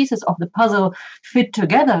 once the pieces of the puzzle fit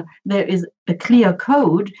together, there is a clear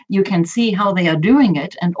code. You can see how they are doing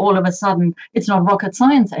it. And all of a sudden, it's not rocket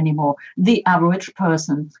science anymore. The average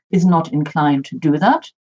person is not inclined to do that.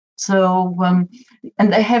 So,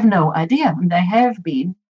 and they have no idea. And they have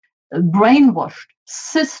been brainwashed,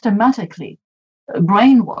 systematically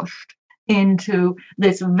brainwashed into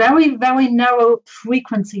this very, very narrow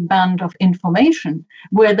frequency band of information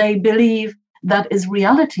where they believe that is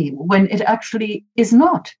reality when it actually is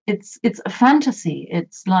not. It's a fantasy.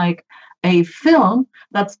 It's like a film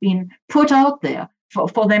that's been put out there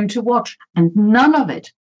for them to watch, and none of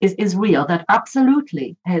it is real. That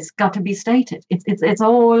absolutely has got to be stated. It's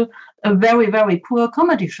all a very, very poor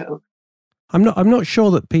comedy show. I'm not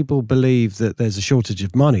sure that people believe that there's a shortage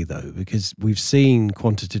of money, though, because we've seen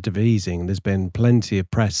quantitative easing. There's been plenty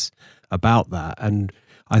of press about that. And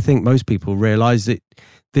I think most people realize that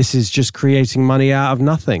this is just creating money out of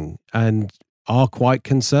nothing and are quite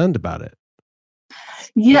concerned about it.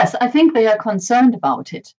 Yes, I think they are concerned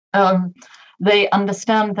about it. They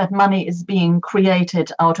understand that money is being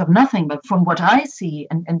created out of nothing. But from what I see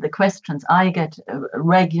and the questions I get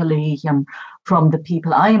regularly from the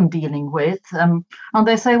people I am dealing with, and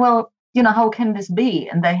they say, well, how can this be?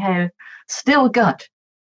 And they have still got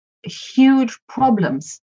huge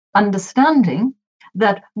problems understanding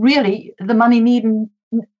that really the money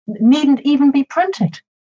needn't even be printed.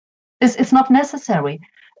 It's not necessary.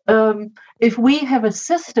 If we have a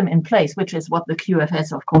system in place, which is what the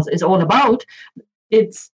QFS, of course, is all about,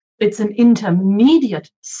 it's an intermediate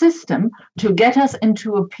system to get us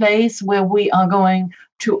into a place where we are going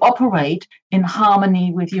to operate in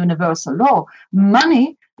harmony with universal law.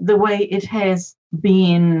 Money, the way it has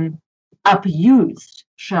been abused,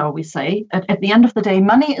 shall we say, at the end of the day,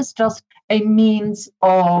 money is just a means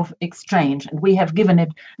of exchange, and we have given it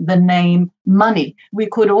the name money. We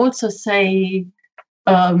could also say,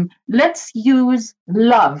 let's use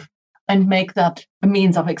love and make that a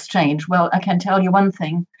means of exchange. Well, I can tell you one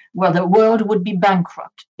thing. Well, the world would be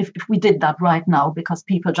bankrupt if we did that right now, because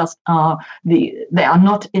people just there are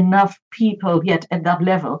not enough people yet at that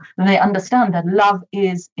level. And they understand that love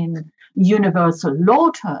is, in universal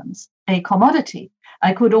law terms, a commodity.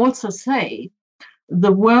 I could also say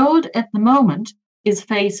the world at the moment is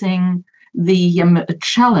facing the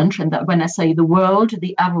challenge, and that when I say the world,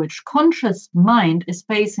 the average conscious mind is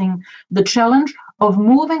facing the challenge of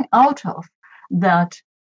moving out of that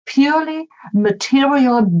purely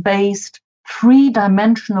material-based,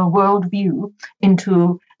 three-dimensional worldview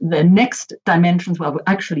into the next dimensions. Well,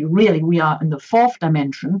 actually, really, we are in the fourth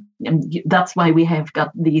dimension, and that's why we have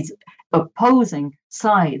got these opposing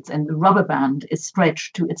sides, and the rubber band is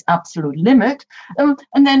stretched to its absolute limit.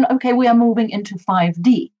 And then, okay, we are moving into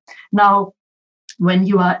 5D. Now, when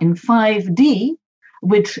you are in 5D,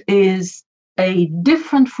 which is a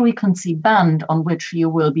different frequency band on which you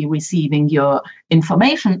will be receiving your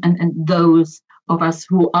information, and those of us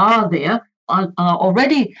who are there are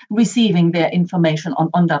already receiving their information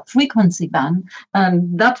on that frequency band,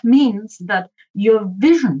 and that means that your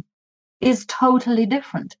vision is totally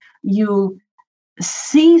different. You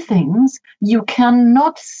see things you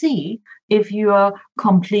cannot see if you are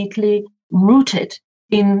completely rooted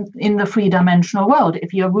in the three-dimensional world.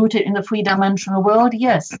 If you're rooted in the three-dimensional world,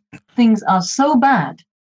 yes, things are so bad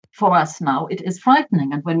for us now. It is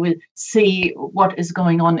frightening. And when we see what is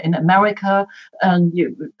going on in America, and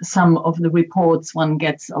some of the reports one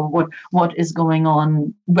gets of what is going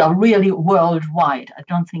on, well, really worldwide. I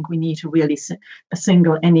don't think we need to really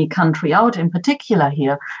single any country out in particular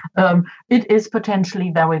here. It is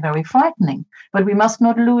potentially very, very frightening. But we must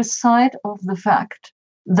not lose sight of the fact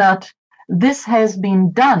that this has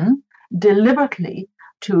been done deliberately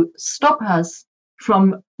to stop us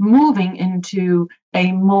from moving into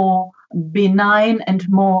a more benign and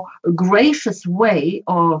more gracious way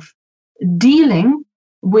of dealing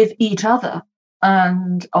with each other,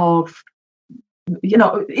 and of,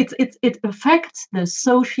 it affects the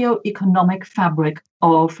socio-economic fabric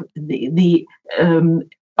of the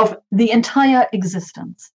entire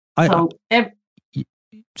existence.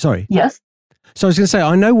 Sorry. Yes. So I was going to say,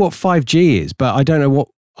 I know what 5G is, but I don't know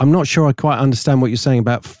I'm not sure I quite understand what you're saying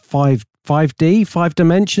about 5D, 5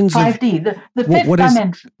 dimensions. 5D, the fifth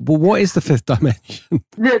dimension. What is the fifth dimension?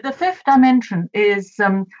 The fifth dimension is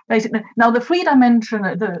basically, now the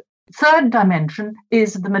third dimension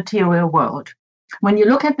is the material world. When you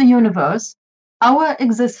look at the universe, our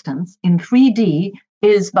existence in 3D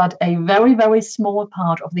is but a very, very small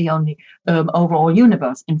part of the only overall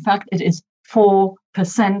universe. In fact, it is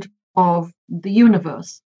 4% of the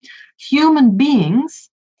universe. Human beings,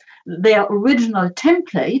 their original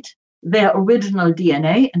template, their original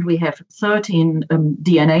DNA, and we have 13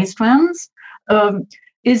 DNA strands,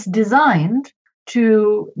 is designed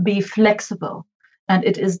to be flexible. And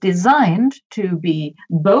it is designed to be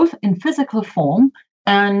both in physical form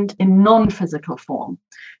and in non-physical form.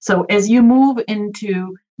 So as you move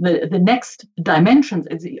into the next dimensions,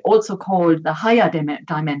 it's also called the higher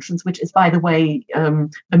dimensions, which is, by the way,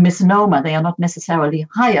 a misnomer. They are not necessarily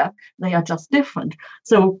higher, they are just different.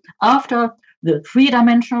 So after the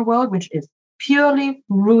three-dimensional world, which is purely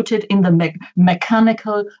rooted in the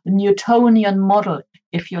mechanical Newtonian model,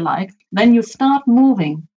 if you like, then you start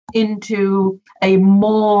moving into a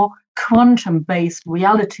more quantum-based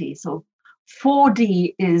reality. So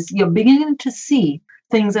 4D is, you're beginning to see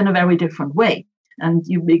things in a very different way. And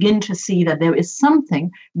you begin to see that there is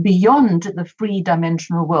something beyond the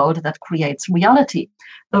three-dimensional world that creates reality.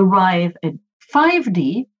 Arrive at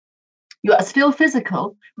 5D, you are still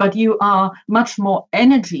physical, but you are much more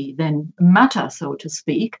energy than matter, so to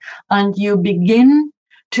speak. And you begin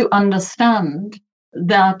to understand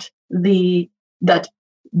that the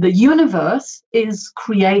universe is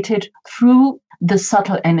created through the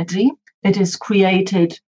subtle energy. It is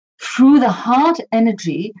created through the heart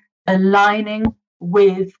energy aligning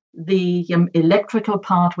with the electrical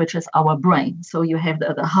part, which is our brain. So you have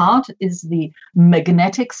the heart is the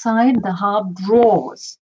magnetic side. The heart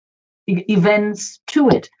draws events to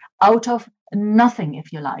it out of nothing,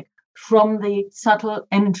 if you like, from the subtle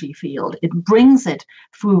energy field. It brings it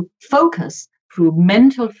through focus, through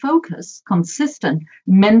mental focus, consistent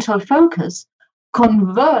mental focus,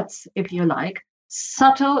 converts, if you like,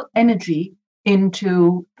 subtle energy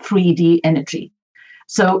into 3D energy.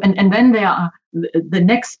 So, and then there are the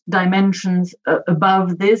next dimensions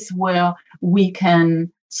above this, where we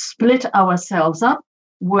can split ourselves up,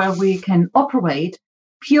 where we can operate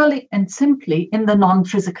purely and simply in the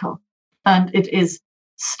non-physical. And it is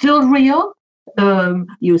still real.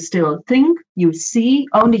 You still think, you see,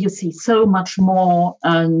 only you see so much more.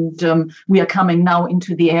 And we are coming now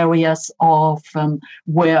into the areas of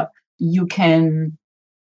where you can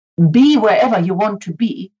be wherever you want to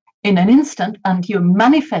be in an instant, and you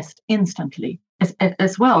manifest instantly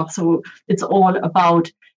as well. So it's all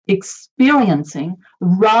about experiencing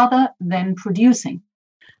rather than producing.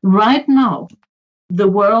 Right now, the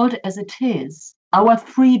world as it is, our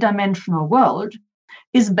three-dimensional world,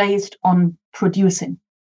 is based on producing.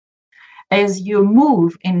 As you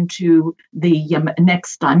move into the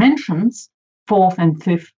next dimensions, fourth and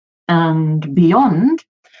fifth and beyond,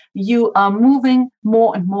 you are moving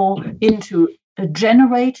more and more into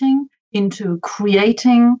generating, into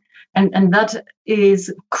creating, and that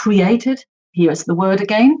is created, here's the word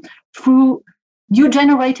again, through you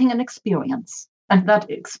generating an experience. And that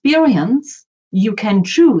experience you can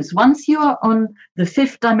choose. Once you are on the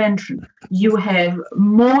fifth dimension, you have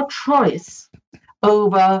more choice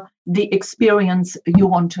over the experience you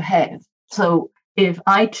want to have. So if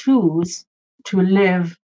I choose to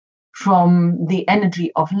live from the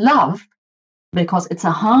energy of love, because it's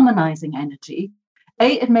a harmonizing energy,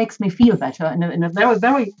 it makes me feel better. In a very,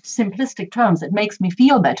 very simplistic terms, it makes me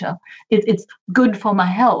feel better. It's good for my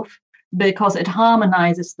health, because it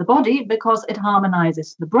harmonizes the body, because it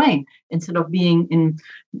harmonizes the brain. Instead of being in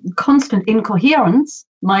constant incoherence,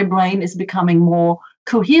 my brain is becoming more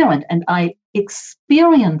coherent, and I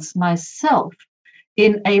experience myself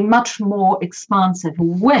in a much more expansive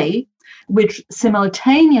way, which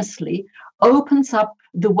simultaneously opens up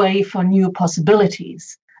the way for new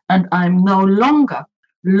possibilities. And I'm no longer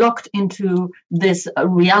locked into this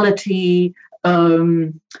reality,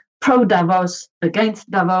 pro-Davos,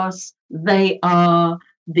 against Davos. They are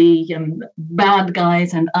the bad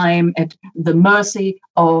guys, and I'm at the mercy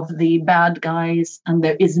of the bad guys, and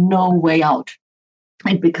there is no way out.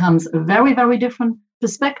 It becomes a very, very different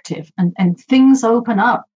perspective, and things open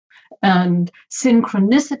up, and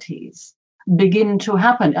synchronicities begin to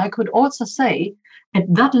happen. I could also say at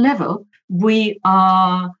that level, we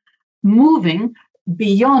are moving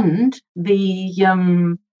beyond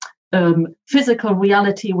the physical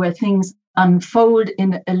reality where things unfold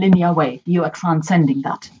in a linear way. You are transcending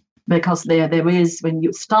that, because there is, when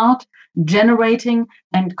you start generating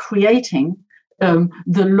and creating,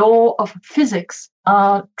 the law of physics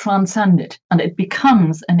are transcended, and it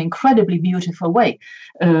becomes an incredibly beautiful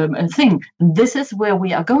thing. This is where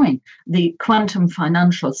we are going. The quantum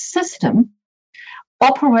financial system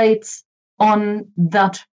operates on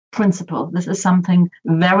that principle. This is something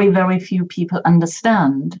very, very few people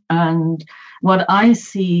understand. And what I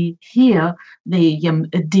see here, the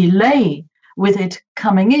delay with it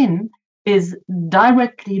coming in is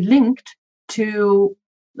directly linked to,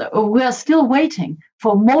 we are still waiting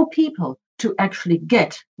for more people to actually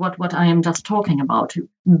get what I am just talking about, to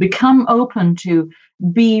become open, to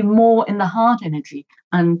be more in the heart energy,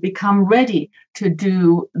 and become ready to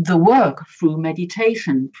do the work through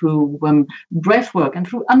meditation, through breath work, and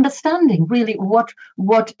through understanding really what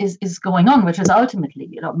is going on, which is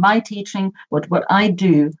ultimately, my teaching, what I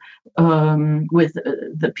do with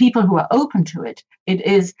the people who are open to it. It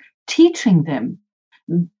is teaching them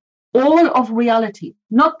all of reality,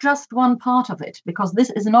 not just one part of it, because this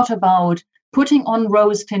is not about putting on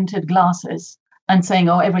rose-tinted glasses and saying,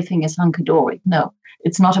 oh, everything is hunky-dory. No,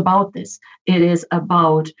 it's not about this. It is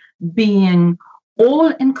about being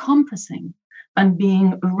all-encompassing and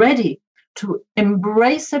being ready to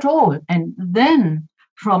embrace it all. And then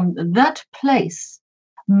from that place,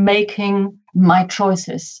 making my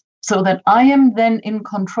choices so that I am then in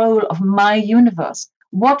control of my universe.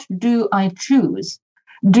 What do I choose?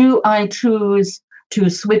 Do I choose to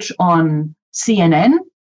switch on CNN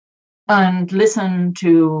and listen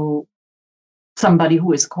to somebody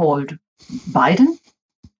who is called Biden?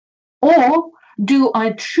 Or do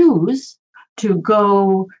I choose to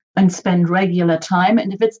go and spend regular time,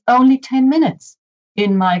 and if it's only 10 minutes,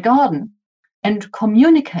 in my garden and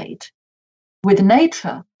communicate with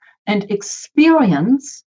nature and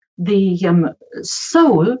experience the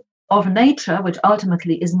soul of nature, which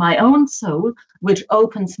ultimately is my own soul, which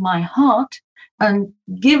opens my heart and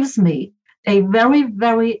gives me a very,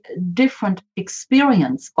 very different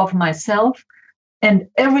experience of myself and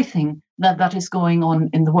everything that is going on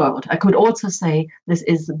in the world. I could also say this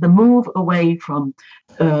is the move away from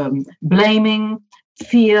blaming,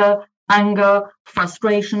 fear, anger,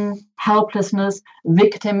 frustration, helplessness,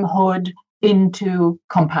 victimhood into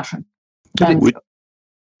compassion.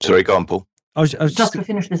 Sorry, go on, Paul. I was just to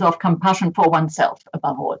finish this off, compassion for oneself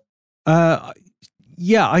above all.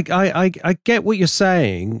 Yeah, I get what you're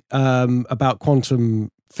saying about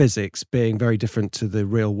quantum physics being very different to the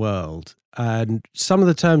real world. And some of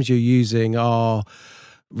the terms you're using are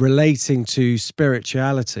relating to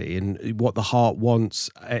spirituality and what the heart wants,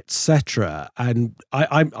 etc. And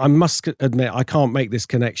I must admit, I can't make this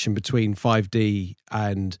connection between 5D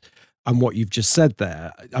and what you've just said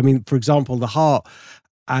there. I mean, for example, the heart,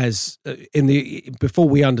 as before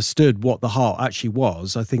we understood what the heart actually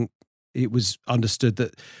was, I think it was understood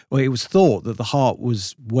that, or it was thought that the heart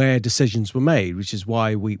was where decisions were made, which is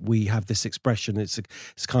why we have this expression. It's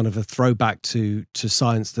kind of a throwback to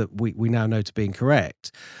science that we now know to be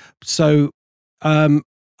incorrect. So I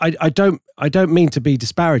don't mean to be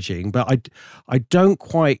disparaging, but I don't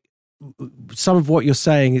quite. Some of what you're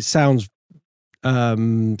saying, it sounds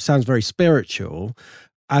very spiritual.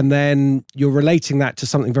 And then you're relating that to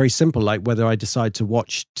something very simple, like whether I decide to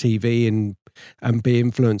watch TV and be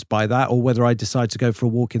influenced by that, or whether I decide to go for a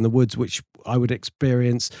walk in the woods, which I would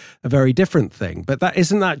experience a very different thing. But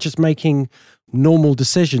isn't that just making normal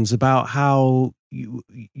decisions about how you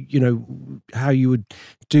would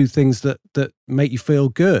do things that make you feel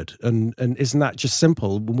good, and isn't that just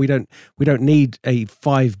simple? We don't need a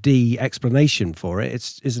 5D explanation for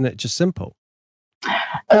it. Isn't it just simple?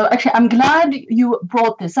 Actually, I'm glad you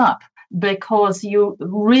brought this up, because you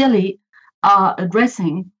really are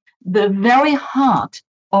addressing the very heart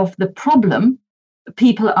of the problem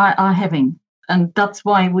people are having. And that's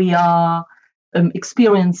why we are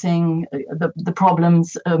experiencing the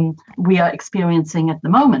problems we are experiencing at the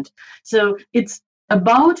moment. So it's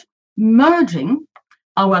about merging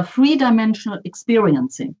our three-dimensional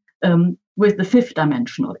experiencing with the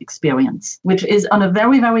fifth-dimensional experience, which is on a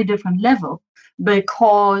very, very different level.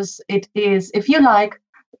 Because it is, if you like,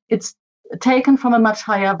 it's taken from a much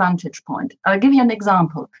higher vantage point. I'll give you an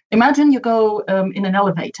example. Imagine you go in an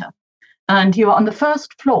elevator and you're on the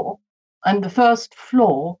first floor, and the first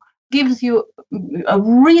floor gives you a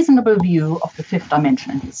reasonable view of the fifth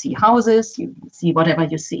dimension. You see houses, you see whatever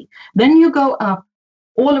you see. Then you go up,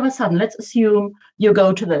 all of a sudden, let's assume you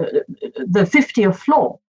go to the 50th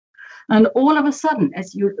floor. And all of a sudden,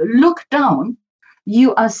 as you look down,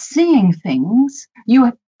 you are seeing things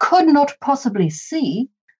you could not possibly see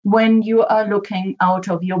when you are looking out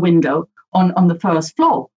of your window on the first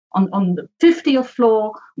floor. On the 50th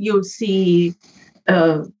floor, you see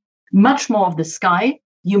much more of the sky.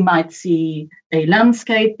 You might see a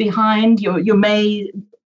landscape behind you. You may,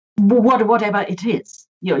 whatever it is,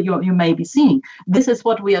 you may be seeing. This is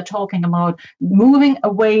what we are talking about, moving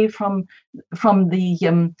away from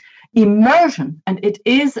the immersion, and it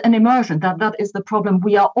is an immersion. That is the problem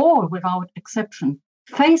we are all, without exception,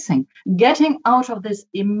 facing, getting out of this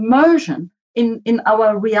immersion in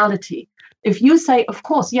our reality. If you say, of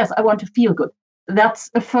course, yes, I want to feel good, that's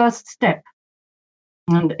a first step.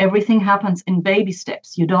 And everything happens in baby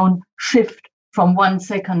steps. You don't shift from 1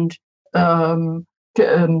 second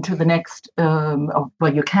to the next,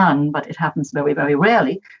 well, you can, but it happens very, very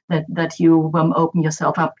rarely, that you open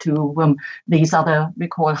yourself up to these other, we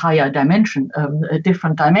call higher dimension,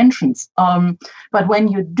 different dimensions. But when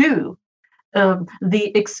you do,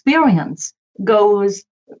 the experience goes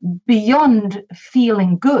beyond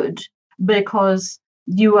feeling good, because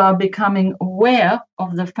you are becoming aware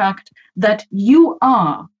of the fact that you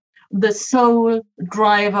are the sole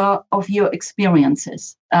driver of your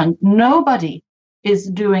experiences, and nobody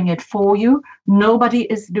is doing it for you. Nobody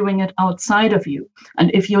is doing it outside of you.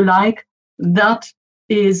 And if you like, that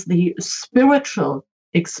is the spiritual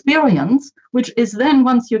experience, which is then,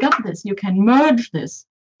 once you get this, you can merge this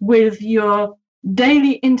with your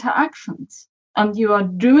daily interactions. And you are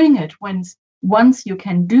doing it once you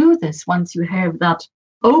can do this, once you have that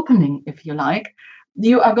opening, if you like,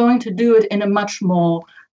 you are going to do it in a much more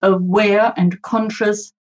aware and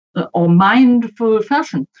conscious or mindful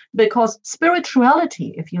fashion. Because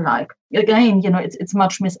spirituality, if you like, again, it's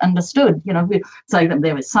much misunderstood. It's like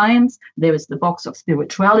there is science, there is the box of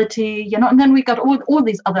spirituality, and then we got all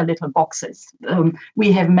these other little boxes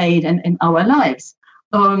we have made in our lives.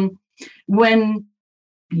 When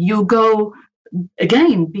you go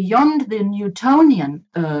again beyond the Newtonian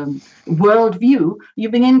worldview, you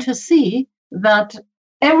begin to see that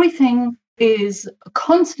everything is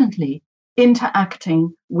constantly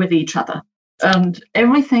interacting with each other. And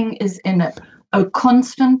everything is in a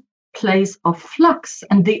constant place of flux.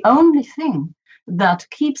 And the only thing that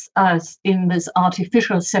keeps us in this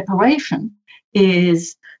artificial separation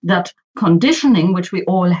is that conditioning, which we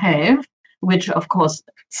all have, which of course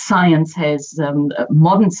science has,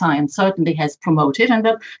 modern science certainly has promoted, and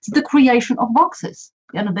that's the creation of boxes.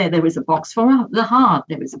 There is a box for the heart,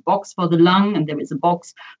 there is a box for the lung, and there is a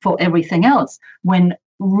box for everything else. When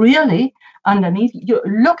really underneath, you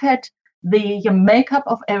look at the makeup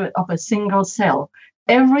of a single cell.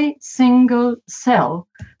 Every single cell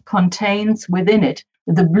contains within it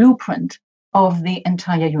the blueprint of the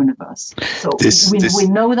entire universe. So we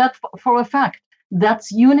know that for a fact.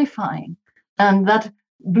 That's unifying. And that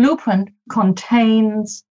blueprint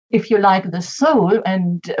contains, if you like, the soul.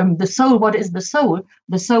 And the soul, what is the soul?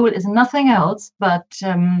 The soul is nothing else but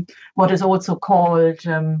what is also called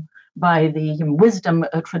by the wisdom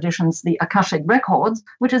traditions, the Akashic records,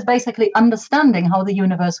 which is basically understanding how the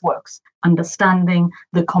universe works, understanding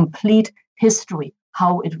the complete history,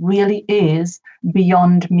 how it really is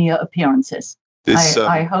beyond mere appearances.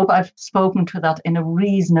 I hope I've spoken to that in a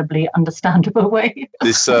reasonably understandable way.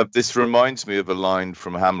 This reminds me of a line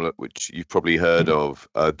from Hamlet, which you've probably heard of.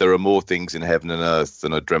 There are more things in heaven and earth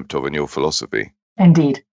than are dreamt of in your philosophy.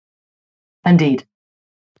 Indeed.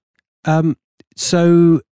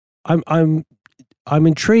 So I'm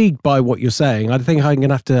intrigued by what you're saying. I think I'm going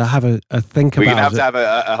to have a think about it. We're going to have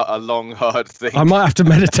a long, hard think. I might have to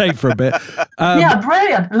meditate for a bit. Yeah,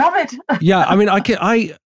 brilliant. Love it. Yeah, I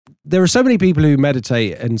mean, there are so many people who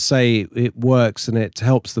meditate and say it works and it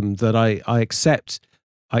helps them that I accept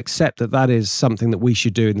that is something that we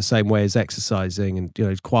should do in the same way as exercising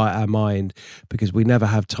and, quiet our mind, because we never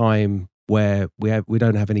have time where we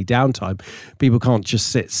don't have any downtime. People can't just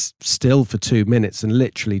sit still for 2 minutes and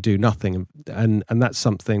literally do nothing. And that's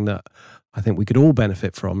something that I think we could all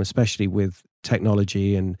benefit from, especially with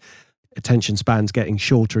technology and attention spans getting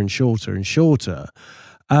shorter and shorter and shorter.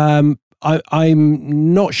 I'm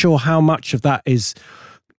not sure how much of that is,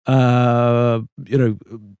 relates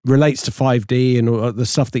to 5D and the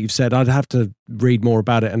stuff that you've said. I'd have to read more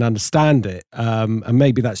about it and understand it. And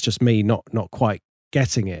maybe that's just me not quite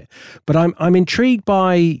getting it. But I'm intrigued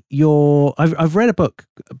by I've read a book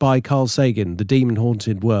by Carl Sagan, The Demon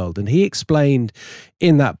Haunted World, and he explained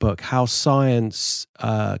in that book how science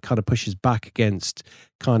kind of pushes back against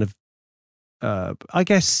kind of, I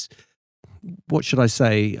guess, what should I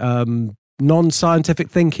say? Non-scientific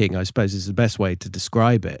thinking, I suppose, is the best way to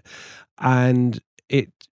describe it. And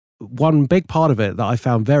one big part of it that I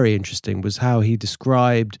found very interesting was how he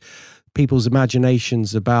described people's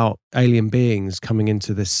imaginations about alien beings coming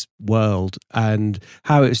into this world and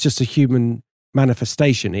how it was just a human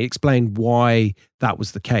manifestation. He explained why that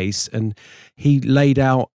was the case, and he laid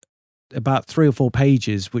out about 3 or 4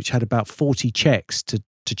 pages which had about 40 checks to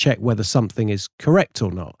check whether something is correct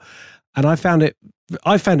or not. And I found it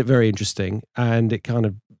very interesting, and it kind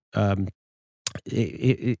of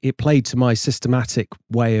it played to my systematic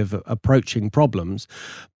way of approaching problems.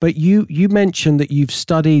 But you mentioned that you've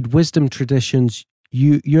studied wisdom traditions,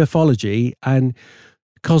 ufology, and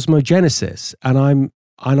cosmogenesis, and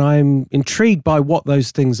I'm intrigued by what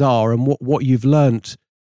those things are and what you've learnt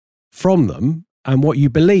from them and what you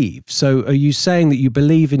believe. So, are you saying that you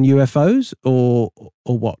believe in UFOs or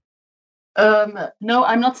what? No,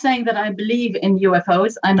 I'm not saying that I believe in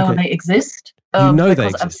UFOs. I know they exist. They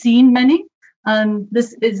exist. I've seen many. And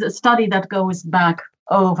this is a study that goes back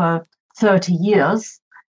over 30 years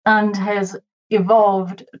and has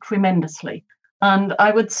evolved tremendously. And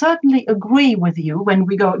I would certainly agree with you when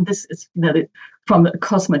we go, this is from the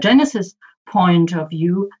cosmogenesis point of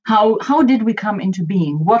view, how did we come into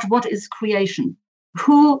being? What is creation?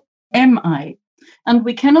 Who am I? And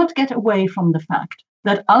we cannot get away from the fact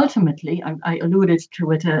that ultimately, I alluded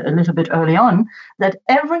to it a little bit early on, that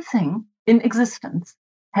everything in existence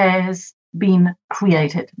has been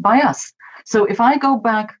created by us. So if I go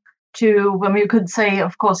back to when we could say,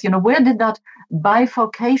 of course, where did that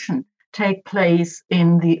bifurcation take place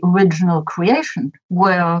in the original creation,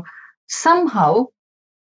 where somehow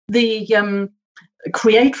the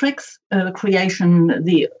creatrix,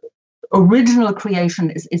 the original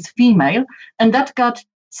creation is female, and that got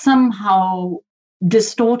somehow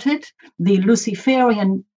distorted. The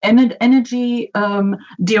Luciferian energy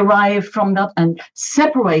derived from that and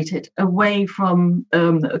separated away from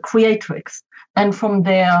creatrix, and from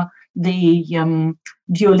there the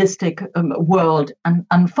dualistic world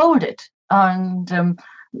unfolded, and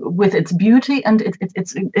with its beauty and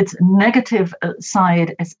its negative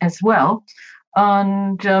side as well.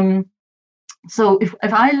 And so if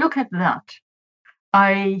I look at that,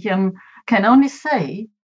 can only say,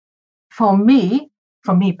 for me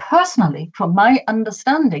personally, from my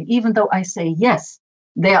understanding, even though I say yes,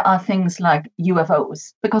 there are things like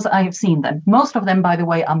UFOs, because I have seen them. Most of them, by the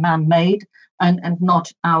way, are man-made and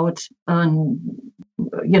not out,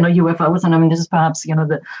 UFOs. And I mean, this is perhaps,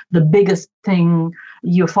 the biggest thing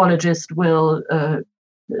ufologists will,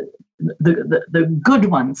 the good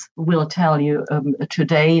ones will tell you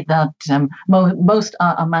today, that most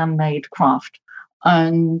are man-made craft.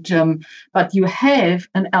 And but you have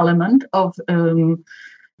an element of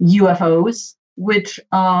UFOs which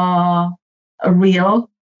are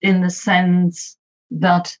real, in the sense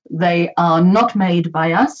that they are not made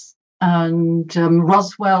by us. And the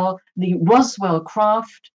Roswell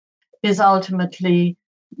craft is ultimately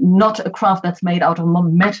not a craft that's made out of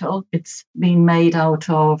metal. It's being made out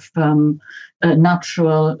of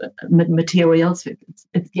natural materials.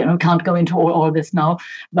 Can't go into all this now,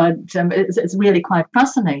 but it's really quite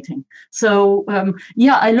fascinating. So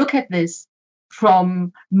I look at this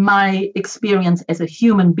from my experience as a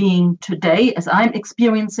human being today, as I'm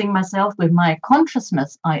experiencing myself with my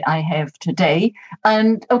consciousness I have today.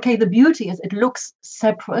 And okay, the beauty is it looks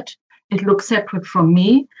separate. It looks separate from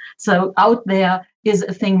me. So out there is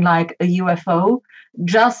a thing like a UFO,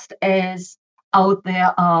 just as out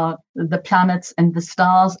there are the planets and the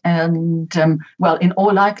stars and, in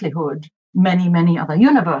all likelihood, many, many other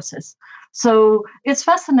universes. So it's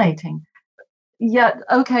fascinating. Yeah,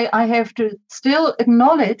 okay, I have to still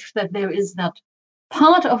acknowledge that there is that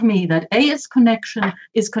part of me that is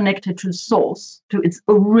connected to source, to its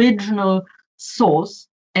original source,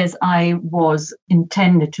 as I was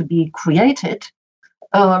intended to be created.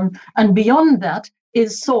 And beyond that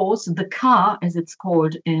is source, the ka, as it's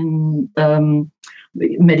called in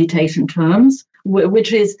meditation terms,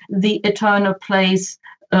 which is the eternal place,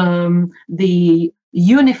 the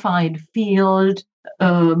unified field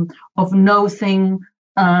of nothing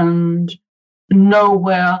and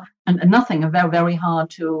nowhere and nothing, very, very hard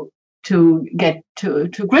to get to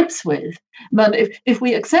grips with. But if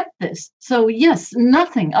we accept this, so yes,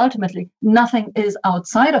 ultimately nothing is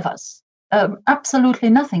outside of us. Absolutely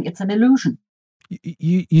nothing. It's an illusion.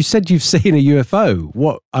 You said you've seen a UFO.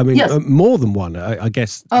 What? I mean, yes. More than one, I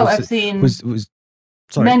guess. I've seen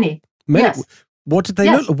sorry, many. Yes. What did they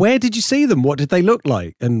look? Where did you see them? What did they look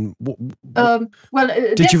like? And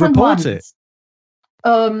did you report it?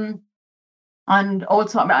 And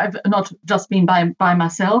also, I've not just been by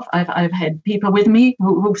myself. I've had people with me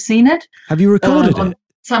who've seen it. Have you recorded on it?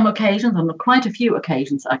 Some occasions, on quite a few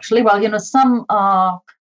occasions, actually. Well, some are,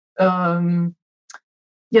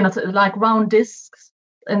 like round discs,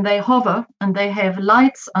 and they hover, and they have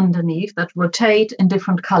lights underneath that rotate in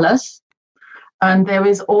different colors. And there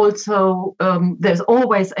is also, there's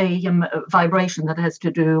always a vibration that has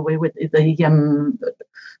to do with the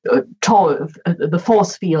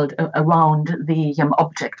force field around the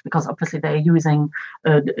object, because obviously they're using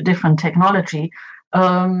different technology.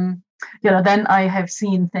 Then I have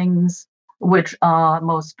seen things which are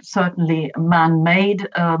most certainly man-made,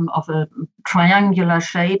 of a triangular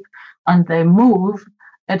shape, and they move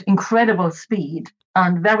at incredible speed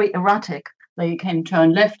and very erratic. They can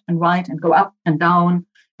turn left and right and go up and down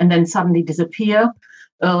and then suddenly disappear.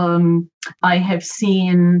 I have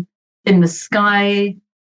seen in the sky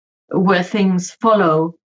where things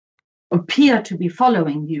appear to be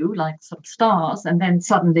following you, like some stars, and then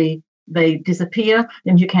suddenly they disappear,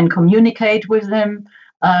 and you can communicate with them,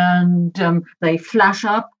 and they flash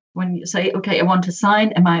up when you say, okay, I want a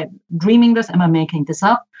sign. Am I dreaming this? Am I making this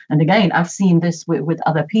up? And again, I've seen this with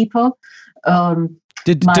other people.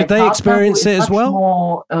 Did they experience it as well?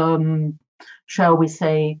 More, shall we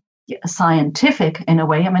say, scientific in a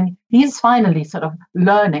way. I mean, he's finally sort of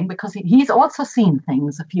learning, because he's also seen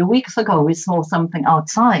things. A few weeks ago, we saw something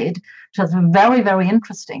outside, which was very, very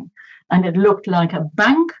interesting. And it looked like a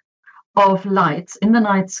bank of lights in the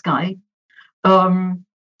night sky.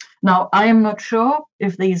 Now, I am not sure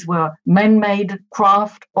if these were man-made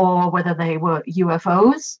craft or whether they were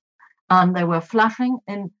UFOs, and they were flashing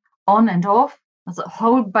on and off. There's a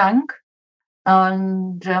whole bank,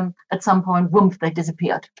 and at some point, whoomph, they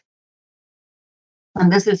disappeared.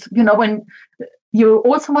 And this is, when you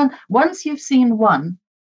also once you've seen one,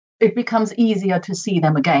 it becomes easier to see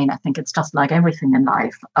them again. I think it's just like everything in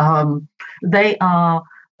life. They are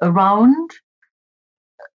around.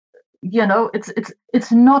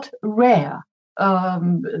 It's not rare.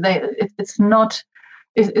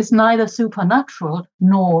 It's neither supernatural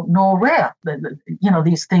nor rare.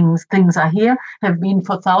 These things are here, have been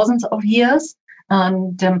for thousands of years.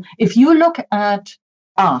 And if you look at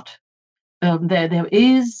art, there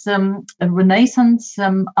is a Renaissance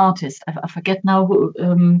artist. I forget now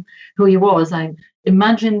who he was. I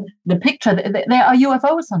imagine the picture. There are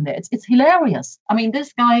UFOs on there. It's hilarious. I mean,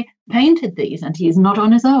 this guy painted these, and he is not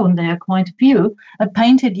on his own. There are quite a few.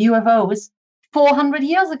 Painted UFOs 400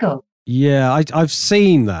 years ago. Yeah, I've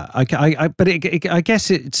seen that. But I guess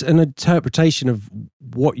it's an interpretation of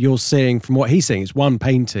what you're seeing from what he's saying. It's one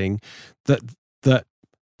painting that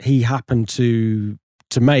he happened to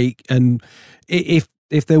make, and if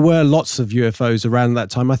there were lots of UFOs around that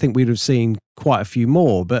time, I think we'd have seen quite a few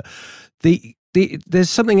more. But there's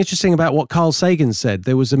something interesting about what Carl Sagan said.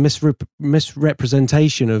 There was a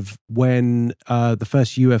misrepresentation of when the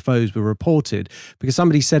first UFOs were reported, because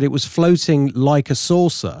somebody said it was floating like a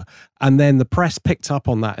saucer, and then the press picked up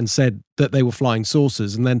on that and said that they were flying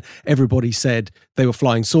saucers, and then everybody said they were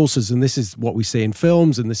flying saucers, and this is what we see in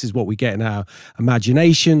films, and this is what we get in our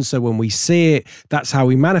imagination. So when we see it, that's how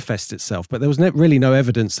we manifest itself. But there was really no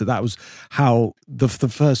evidence that was how the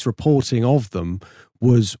first reporting of them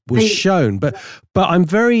was shown. But I'm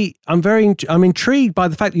intrigued by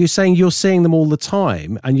the fact that you're saying you're seeing them all the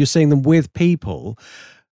time and you're seeing them with people.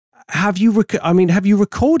 Have you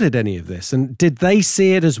recorded any of this, and did they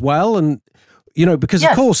see it as well? And because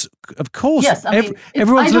yes. of course, yes.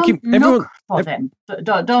 everyone's looking. Look for them.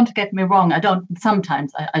 Don't get me wrong. I don't.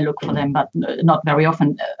 Sometimes I look for them, but not very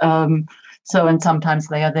often. And sometimes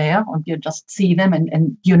they are there, and you just see them,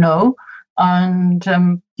 and And,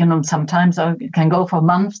 sometimes I can go for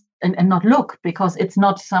months and not look, because it's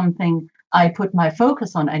not something I put my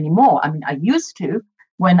focus on anymore. I mean, I used to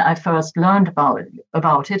when I first learned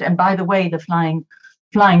about it. And by the way, the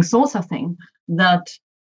flying saucer thing, that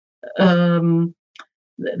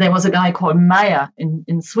there was a guy called Meyer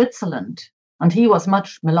in Switzerland, and he was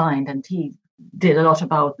much maligned, and he did a lot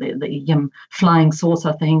about the flying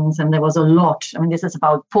saucer things. And there was a lot. I mean, this is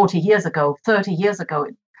about 40 years ago, 30 years ago,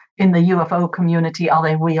 in the UFO community. Are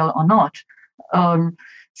they real or not?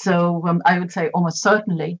 I would say almost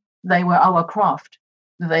certainly they were our craft.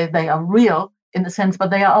 They are real in the sense,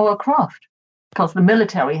 but they are our craft, because the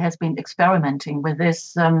military has been experimenting with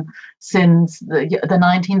this since the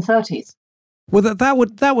 1930s. Well,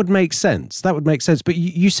 that would make sense. That would make sense. But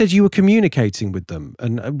you said you were communicating with them,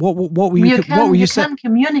 and what were you? You can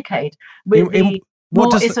communicate with the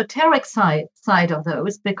more esoteric side of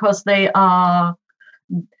those, because they are.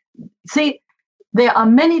 See, there are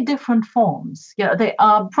many different forms. There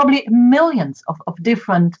are probably millions of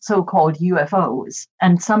different so-called UFOs,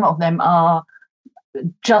 and some of them are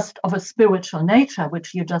just of a spiritual nature,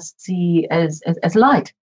 which you just see as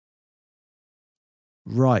light.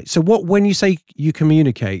 Right. So when you say you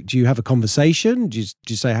communicate, do you have a conversation? Do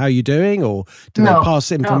you say, how are you doing? Or do they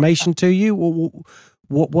pass information to you?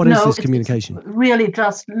 What is this communication? It's really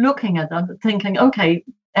just looking at them, thinking, okay,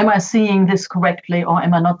 am I seeing this correctly, or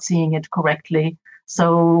am I not seeing it correctly?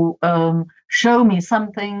 So show me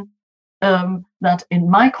something that in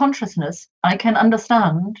my consciousness I can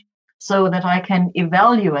understand, so that I can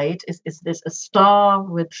evaluate, is this a star,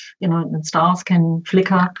 which, the stars can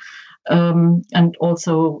flicker and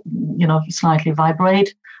also, slightly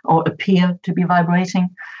vibrate or appear to be vibrating.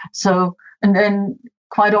 So, and then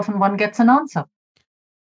quite often one gets an answer.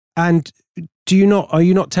 And are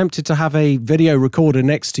you not tempted to have a video recorder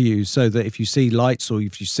next to you, so that if you see lights or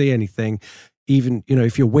if you see anything, even,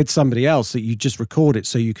 if you're with somebody else, that you just record it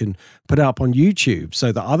so you can put it up on YouTube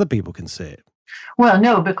so that other people can see it? Well,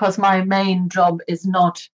 no, because my main job is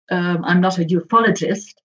not, I'm not a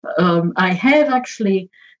ufologist. I have actually,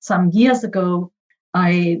 some years ago,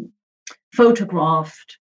 I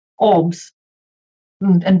photographed orbs.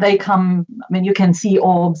 And they come, I mean, you can see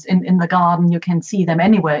orbs in the garden, you can see them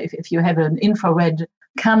anywhere. If you have an infrared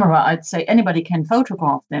camera, I'd say anybody can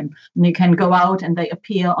photograph them. And you can go out and they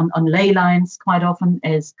appear on ley lines quite often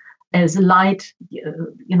as light,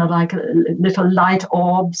 like little light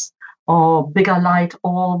orbs or bigger light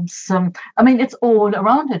orbs. I mean, it's all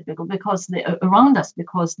around it because around us,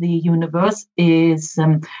 because the universe is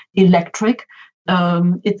electric.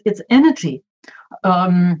 It's energy.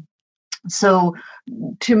 So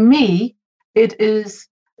to me, it is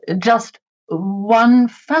just one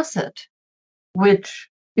facet, which,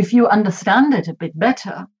 if you understand it a bit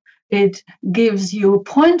better, it gives you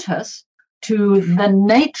pointers to the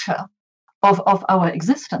nature of our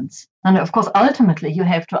existence. And of course, ultimately, you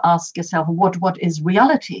have to ask yourself, what is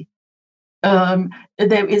reality?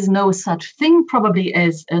 There is no such thing probably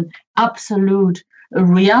as an absolute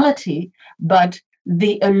reality, but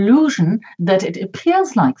the illusion that it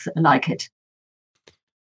appears like it.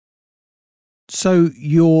 So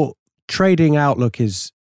your trading outlook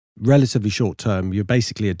is relatively short term. You're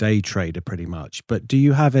basically a day trader pretty much. But do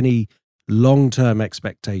you have any long-term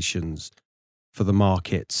expectations for the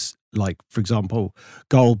markets, like, for example,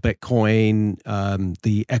 gold, Bitcoin,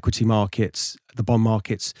 the equity markets, the bond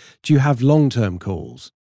markets? Do you have long-term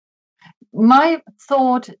calls? My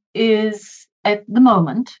thought is at the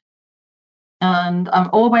moment, and I'm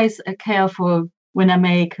always careful when I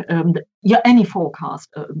make any forecast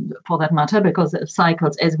for that matter, because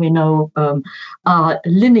cycles, as we know, are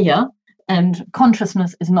linear, and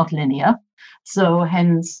consciousness is not linear. So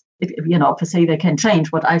hence, obviously they can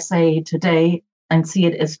change. What I say today and see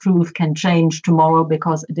it as truth can change tomorrow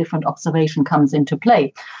because a different observation comes into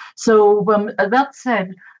play. So that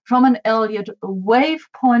said, from an Elliott wave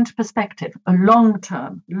point perspective, a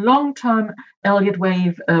long-term Elliott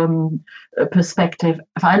wave perspective,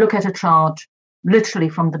 if I look at a chart literally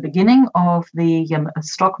from the beginning of the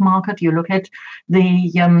stock market, you look at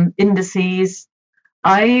the indices,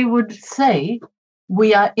 I would say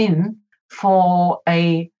we are in for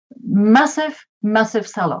a massive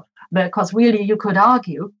sell-off, because really you could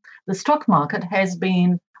argue the stock market has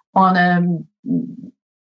been on an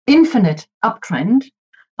infinite uptrend,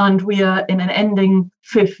 and we are in an ending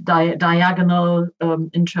fifth diagonal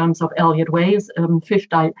in terms of Elliott waves. Fifth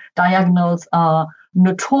diagonals are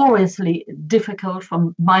notoriously difficult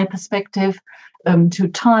from my perspective to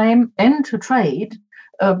time and to trade,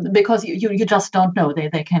 because you just don't know.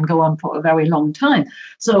 They can go on for a very long time.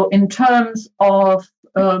 So in terms of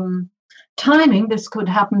timing, this could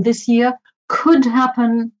happen this year, could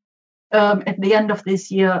happen at the end of this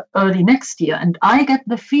year, early next year. And I get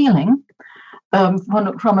the feeling,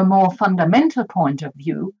 from a more fundamental point of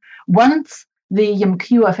view, once the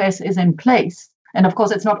QFS is in place, and of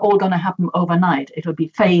course it's not all going to happen overnight, it will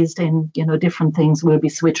be phased in, different things will be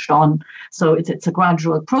switched on, so it's a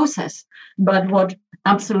gradual process. But what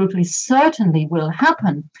absolutely certainly will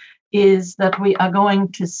happen is that we are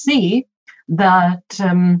going to see that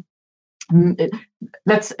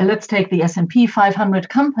let's take the S&P 500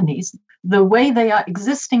 companies. The way they are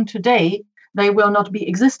existing today, they will not be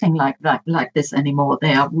existing like this anymore.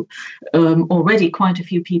 They are already, quite a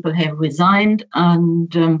few people have resigned,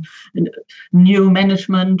 and new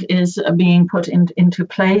management is being put into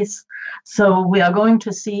place. So we are going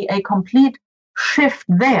to see a complete shift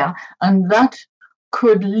there, and that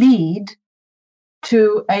could lead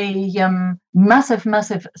to a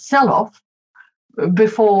massive sell-off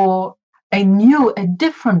before a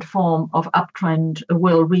different form of uptrend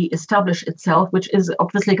will re-establish itself, which is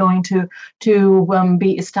obviously going to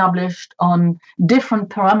be established on different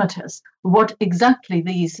parameters. What exactly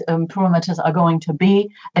these parameters are going to be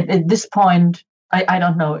at this point, I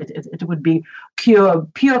don't know. It would be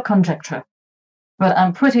pure conjecture, but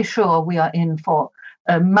I'm pretty sure we are in for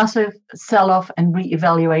a massive sell-off and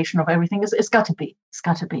re-evaluation of everything. It's got to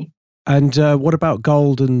be. And what about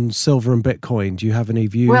gold and silver and Bitcoin? Do you have any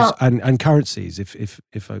views? Well, and currencies, if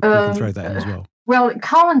we can throw that in as well. Well,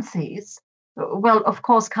 currencies. Well, of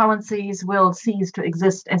course, currencies will cease to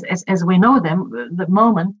exist as we know them. The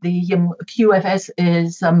moment the QFS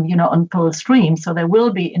is on full stream, so there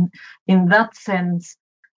will be in that sense.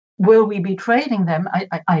 Will we be trading them?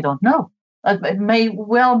 I don't know. It may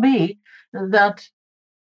well be that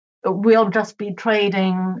we'll just be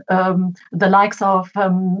trading the likes of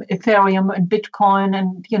Ethereum and Bitcoin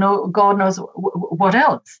and, God knows what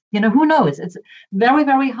else. Who knows? It's very,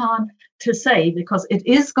 very hard to say, because it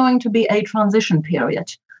is going to be a transition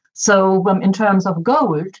period. So in terms of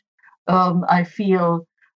gold, I feel,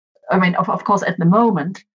 of course, at the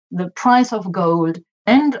moment, the price of gold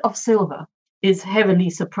and of silver is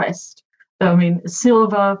heavily suppressed.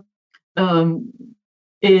 Silver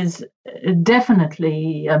is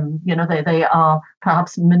definitely, they are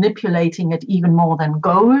perhaps manipulating it even more than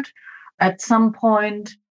gold. At some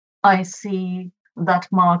point, I see that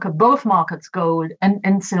both markets, gold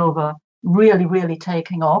and silver, really, really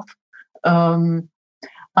taking off.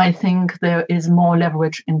 I think there is more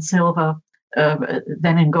leverage in silver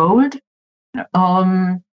than in gold.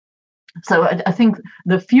 So I think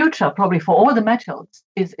the future, probably for all the metals,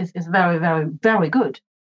 is very, very, very good.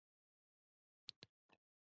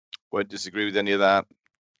 Won't disagree with any of that.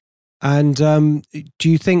 And do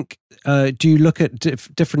you think, do you look at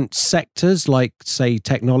different sectors, like, say,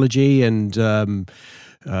 technology and,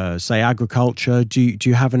 say, agriculture? Do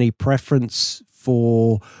you have any preference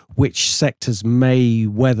for which sectors may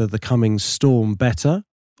weather the coming storm better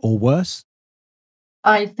or worse?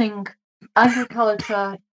 I think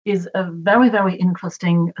agriculture is a very, very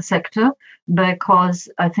interesting sector, because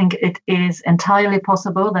I think it is entirely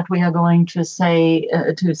possible that we are going to see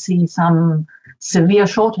some severe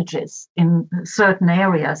shortages in certain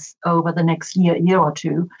areas over the next year or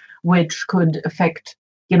two, which could affect,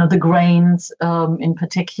 the grains in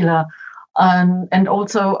particular. and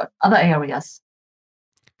also other areas.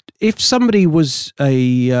 If somebody was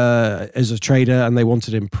as a trader and they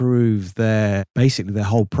wanted to improve their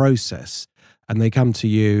whole process, and they come to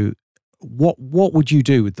you, what would you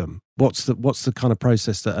do with them? What's the kind of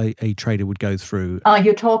process that a trader would go through? Are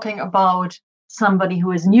you talking about somebody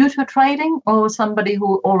who is new to trading or somebody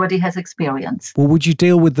who already has experience? Well, would you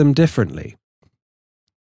deal with them differently?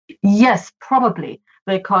 Yes, probably,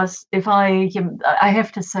 because if I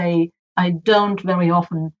have to say, I don't very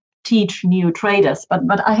often teach new traders,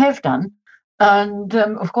 but I have done. And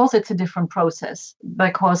of course, it's a different process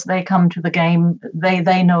because they come to the game,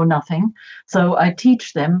 they know nothing. So I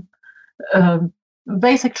teach them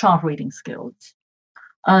basic chart reading skills.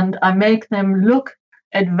 And I make them look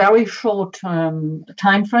at very short-term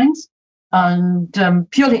timeframes and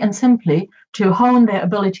purely and simply to hone their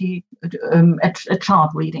ability at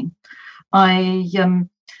chart reading. I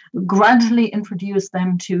gradually introduce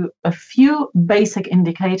them to a few basic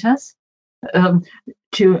indicators.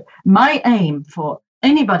 To my aim for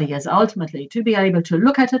anybody is ultimately to be able to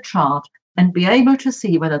look at a chart and be able to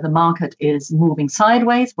see whether the market is moving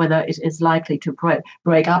sideways, whether it is likely to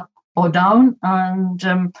break up or down,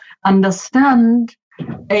 and understand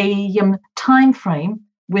a time frame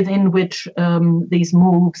within which these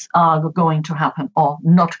moves are going to happen or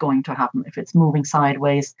not going to happen. If it's moving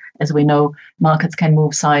sideways, as we know, markets can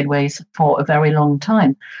move sideways for a very long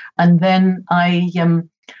time. And then my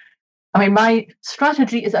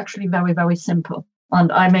strategy is actually very, very simple.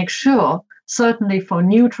 And I make sure, certainly for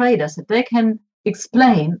new traders, that they can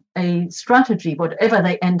explain a strategy, whatever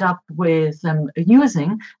they end up with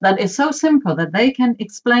using, that is so simple that they can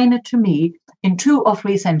explain it to me in 2 or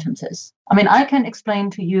 3 sentences. I mean, I can explain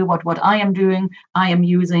to you what I am doing. I am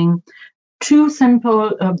using 2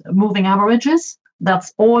 simple moving averages.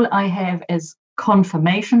 That's all I have as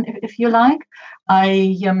confirmation, if you like.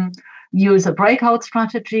 I use a breakout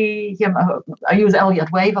strategy. I use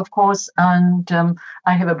Elliott Wave, of course, and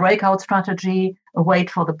I have a breakout strategy, wait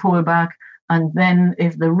for the pullback. And then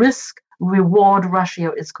if the risk-reward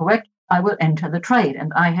ratio is correct, I will enter the trade.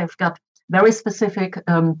 And I have got very specific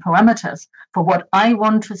parameters for what I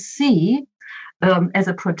want to see as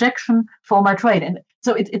a projection for my trade. And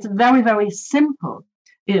so it's very, very simple.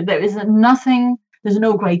 There is nothing, there's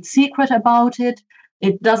no great secret about it.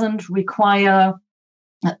 It doesn't require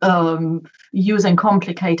using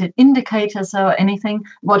complicated indicators or anything.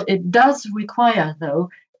 What it does require, though,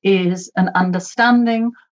 is an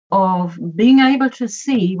understanding of being able to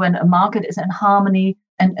see when a market is in harmony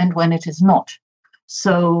and when it is not.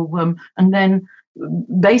 So, and then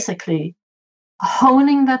basically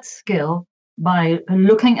honing that skill by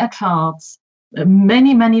looking at charts,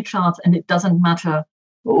 many, many charts, and it doesn't matter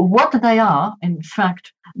what they are. In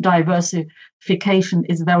fact, diversification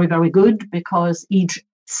is very, very good because each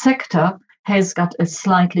sector has got a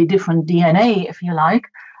slightly different DNA, if you like,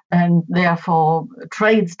 and therefore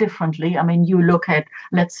trades differently. I mean, you look at,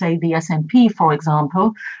 let's say, the S&P, for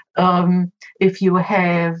example. If you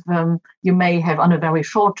have, you may have on a very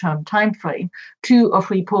short-term time frame 2 or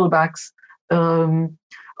 3 pullbacks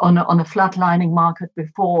on a flatlining market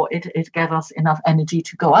before it gathers enough energy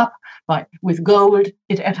to go up. But with gold,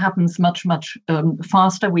 it happens much, much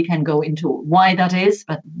faster. We can go into why that is,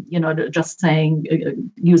 but just saying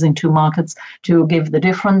using 2 markets to give the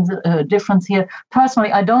difference here.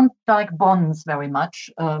 Personally, I don't like bonds very much.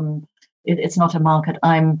 It's not a market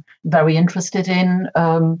I'm very interested in.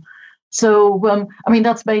 So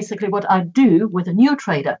that's basically what I do with a new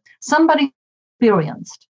trader. Somebody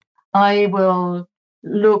experienced, I will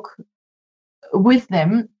look with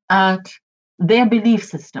them at their belief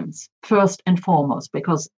systems first and foremost,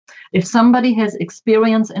 because if somebody has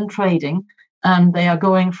experience in trading and they are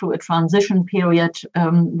going through a transition period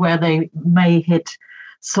where they may hit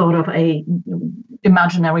sort of a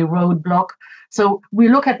imaginary roadblock, so we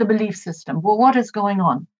look at the belief system. Well, what is going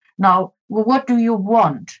on now? Well, what do you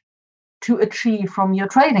want to achieve from your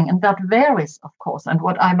trading? And that varies, of course. And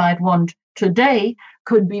what I might want today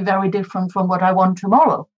could be very different from what I want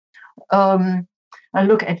tomorrow. I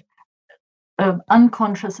look at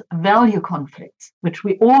unconscious value conflicts, which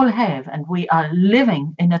we all have, and we are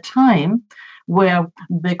living in a time where,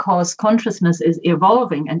 because consciousness is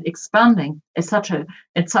evolving and expanding at such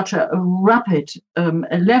a rapid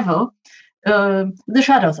level, the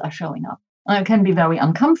shadows are showing up. It can be very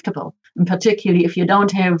uncomfortable, and particularly if you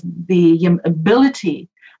don't have the ability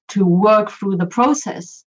to work through the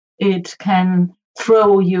process, it can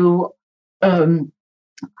throw you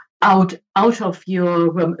out of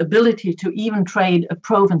your ability to even trade a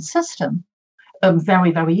proven system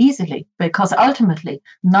very, very easily, because ultimately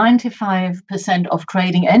 95% of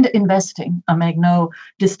trading and investing, I make no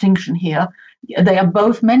distinction here, they are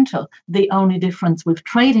both mental. The only difference with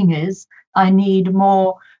trading is I need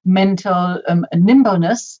more mental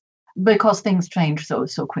nimbleness, because things change so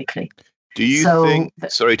quickly. Do you think,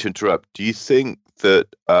 sorry to interrupt, do you think that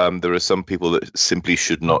there are some people that simply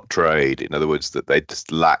should not trade? In other words, that they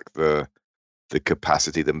just lack the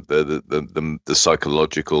capacity, the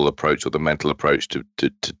psychological approach or the mental approach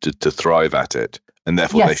to thrive at it, and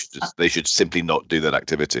therefore they should simply not do that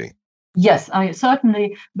activity? Yes, I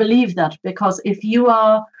certainly believe that, because if you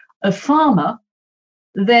are a farmer,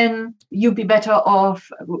 then you'd be better off.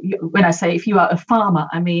 When I say if you are a farmer,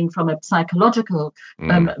 I mean from a psychological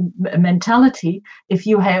mentality. If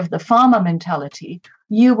you have the farmer mentality,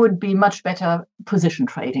 you would be much better position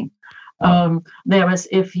trading. Whereas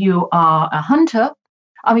if you are a hunter,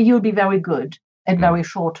 I mean, you'll be very good at very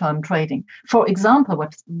short-term trading. For example,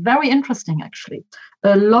 what's very interesting, actually,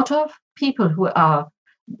 a lot of people who are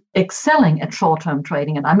excelling at short-term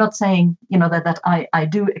trading, and I'm not saying, that I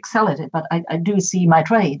do excel at it, but I do see my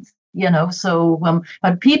trades, so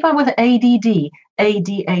but people with ADD,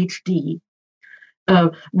 ADHD,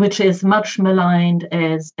 which is much maligned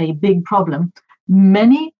as a big problem,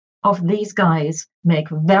 many of these guys make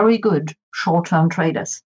very good short-term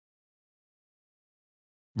traders.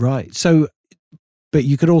 Right. So, but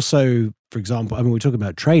you could also, for example, I mean, we're talking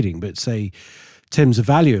about trading, but say Tim's a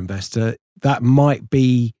value investor, that might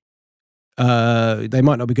be, they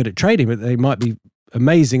might not be good at trading, but they might be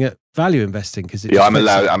amazing at value investing. Because I'm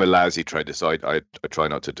a lousy trader, so I try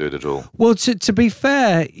not to do it at all. Well, to be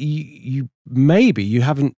fair, you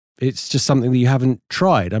haven't. It's just something that you haven't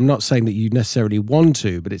tried. I'm not saying that you necessarily want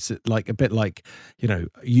to, but it's like a bit like,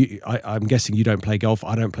 I'm guessing you don't play golf.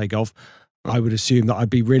 I don't play golf. I would assume that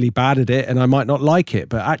I'd be really bad at it and I might not like it.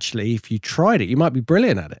 But actually, if you tried it, you might be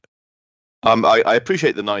brilliant at it. I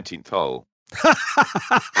appreciate the 19th hole.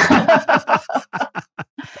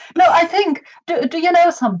 No, I think, do you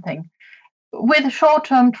know something? With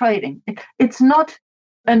short-term trading, it's not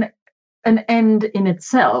an end in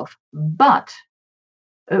itself, but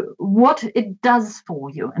what it does for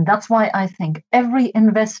you, and that's why I think every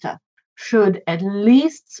investor should at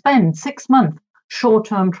least spend 6 months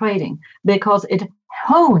short-term trading, because it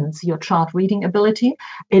hones your chart reading ability,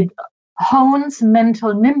 it hones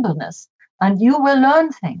mental nimbleness, and you will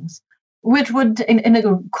learn things which would, in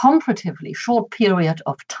a comparatively short period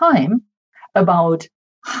of time, about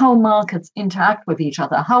how markets interact with each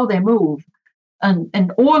other, how they move,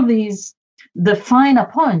 and all these, the finer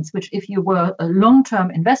points, which if you were a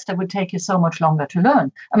long-term investor would take you so much longer to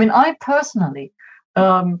learn. I mean, I personally,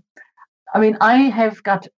 I have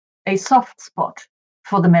got a soft spot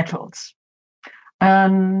for the metals.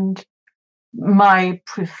 And my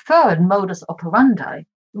preferred modus operandi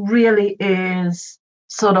really is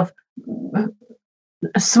sort of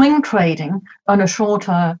swing trading on a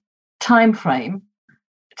shorter time frame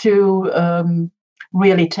to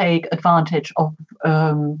really take advantage of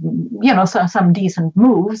some decent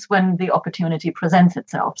moves when the opportunity presents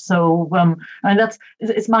itself. So and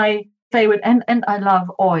it's my favorite, and I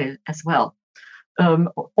love oil as well.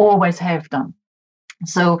 Always have done.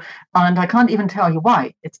 So, and I can't even tell you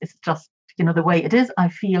why. It's just the way it is. I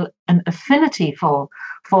feel an affinity for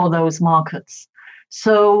those markets.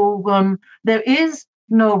 So there is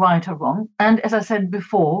no right or wrong. And as I said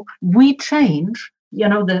before, we change.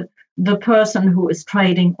 The person who is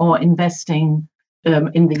trading or investing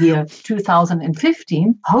in the year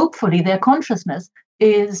 2015, hopefully their consciousness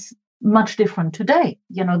is much different today.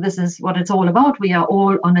 This is what it's all about. We are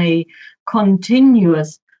all on a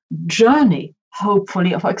continuous journey,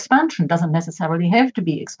 hopefully, of expansion. Doesn't necessarily have to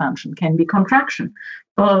be expansion, can be contraction.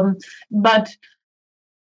 But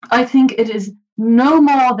I think it is no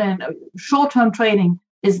more than short-term trading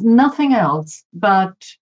is nothing else but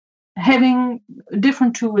having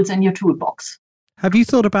different tools in your toolbox. Have you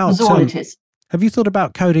thought about That's all it is. Have you thought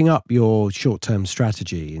about coding up your short-term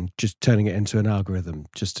strategy and just turning it into an algorithm,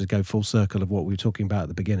 just to go full circle of what we were talking about at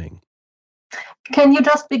the beginning? Can you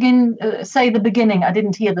just say the beginning? I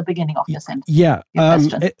didn't hear the beginning of your sentence. Yeah.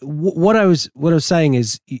 What I was saying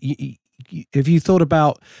is, if you thought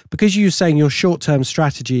about, because you're saying your short-term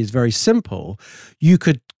strategy is very simple, you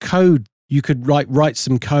could write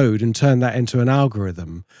some code and turn that into an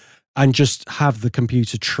algorithm and just have the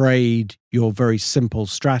computer trade your very simple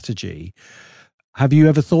strategy. Have you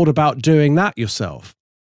ever thought about doing that yourself?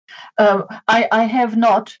 I have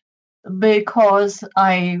not, because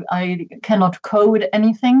I cannot code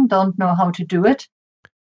anything, don't know how to do it.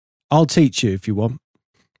 I'll teach you if you want.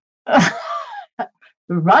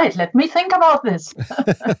 Right, let me think about this.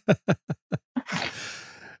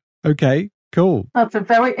 Okay, cool. That's a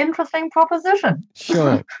very interesting proposition.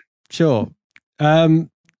 Sure.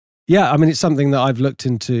 Yeah, I mean, it's something that I've looked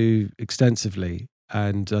into extensively,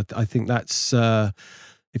 and I think that's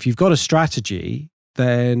if you've got a strategy,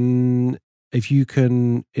 then if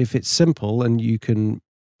it's simple and you can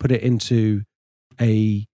put it into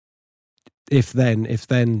a if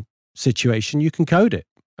then situation, you can code it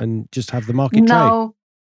and just have the market trade. No,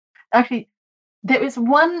 actually, there is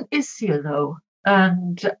one issue though,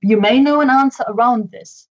 and you may know an answer around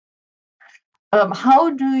this. How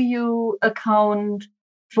do you account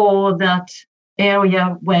for that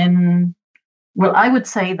area when, well, I would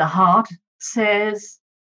say the heart says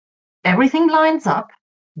everything lines up,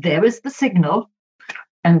 there is the signal,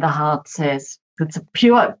 and the heart says it's a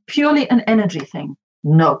purely an energy thing.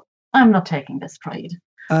 No, I'm not taking this trade.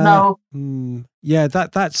 No. Yeah,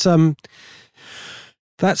 that's something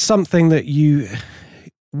that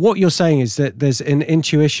what you're saying is that there's an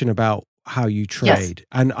intuition about how you trade. Yes.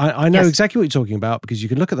 And I know exactly what you're talking about, because you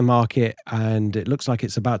can look at the market and it looks like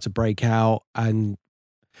it's about to break out, and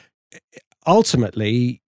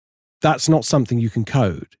ultimately that's not something you can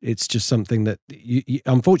code. It's just something that you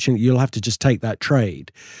unfortunately you'll have to just take that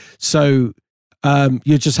trade. So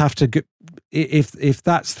you just have to if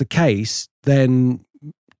that's the case, then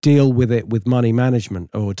deal with it with money management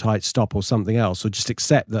or a tight stop or something else, or just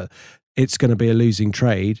accept that it's going to be a losing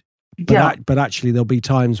trade. But actually there'll be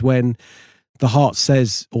times when the heart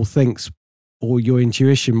says or thinks, or your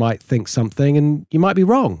intuition might think something, and you might be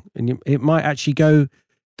wrong, and it might actually go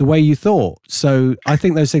the way you thought. So I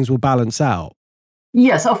think those things will balance out.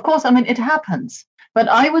 Yes, of course. I mean, it happens. But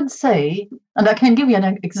I would say, and I can give you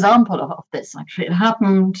an example of this, actually. It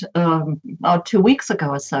happened about 2 weeks ago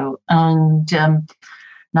or so. And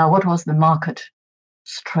now, what was the market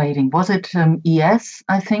trading? Was it ES,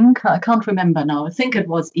 I think? I can't remember now. I think it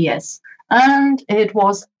was ES. And it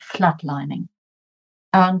was flatlining.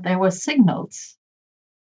 And there were signals.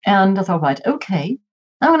 And I thought, right, okay,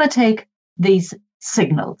 I'm going to take these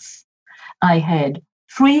signals. I had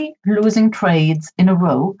 3 losing trades in a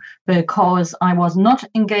row because I was not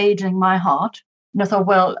engaging my heart. And I thought,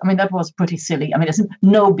 well, I mean, that was pretty silly. I mean, it's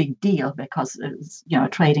no big deal because it's,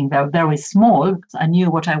 trading very, very small. I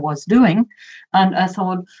knew what I was doing. And I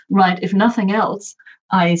thought, right, if nothing else,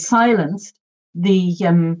 I silenced the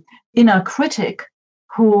inner critic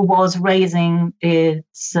who was raising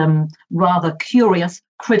its rather curious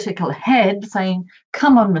critical head, saying,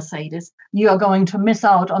 come on, Mercedes, you are going to miss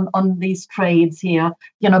out on these trades here.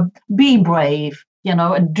 Be brave,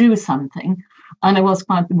 and do something. And it was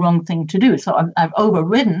quite the wrong thing to do. So I've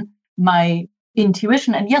overridden my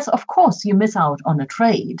intuition. And yes, of course, you miss out on a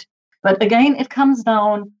trade. But again, it comes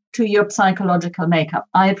down to your psychological makeup.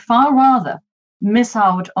 I'd far rather miss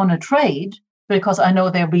out on a trade because I know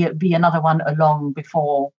there'll be another one along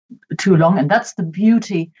before too long. And that's the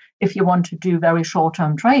beauty if you want to do very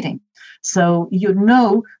short-term trading. So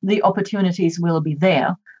the opportunities will be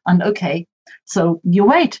there. And okay, so you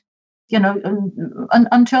wait,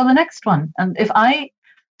 until the next one. And if I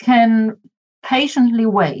can patiently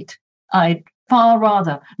wait, I'd far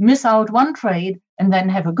rather miss out one trade and then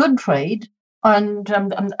have a good trade, and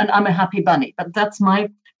I'm a happy bunny. But that's my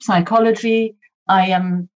psychology. I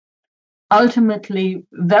am ultimately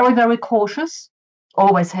very, very cautious,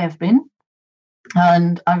 always have been.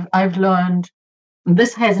 And I've learned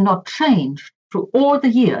this has not changed through all the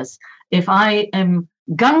years. If I am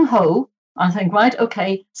gung-ho, I think, right,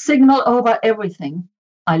 okay, signal over everything,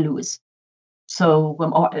 I lose. So,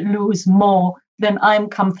 or I lose more than I'm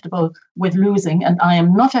comfortable with losing. And I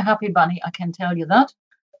am not a happy bunny, I can tell you that.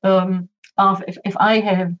 If I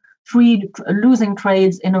have 3 losing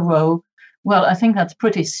trades in a row, well, I think that's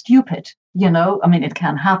pretty stupid, I mean, it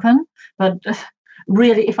can happen, but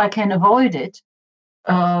really, if I can avoid it,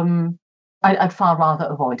 I'd far rather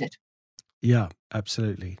avoid it. Yeah,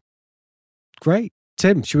 absolutely. Great.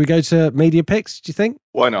 Tim, should we go to media picks, do you think?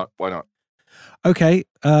 Why not? Okay.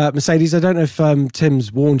 Mercedes, I don't know if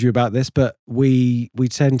Tim's warned you about this, but we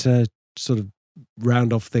tend to sort of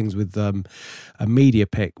round off things with a media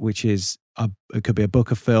pick, which is it could be a book,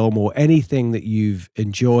 a film, or anything that you've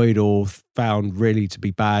enjoyed or found really to be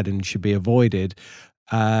bad and should be avoided.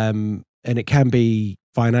 And it can be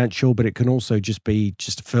financial, but it can also just be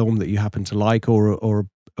just a film that you happen to like, or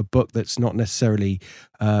a book that's not necessarily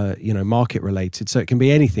market related. So it can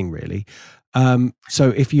be anything really. So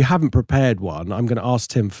if you haven't prepared one, I'm going to ask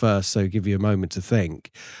Tim first, so give you a moment to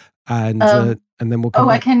think, and then we'll come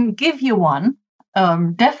back. I can give you one.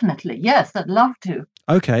 Definitely, yes, I'd love to.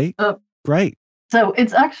 Okay, great. So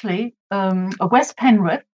it's actually a Wes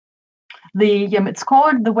Penry. It's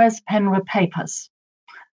called the Wes Penry Papers.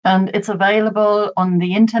 and it's available on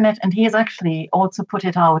the internet. And he has actually also put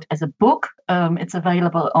it out as a book. It's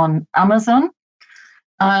available on Amazon.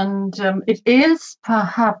 And it is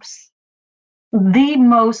perhaps the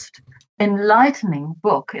most enlightening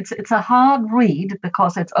book. It's a hard read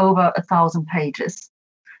because it's over 1,000 pages.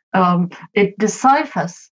 It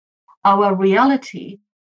deciphers our reality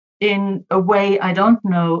in a way I don't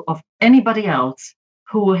know of anybody else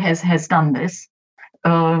who has done this.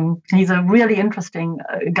 He's a really interesting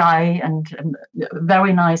guy and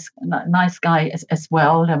very nice guy as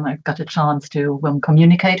well. I've got a chance to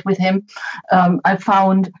communicate with him. I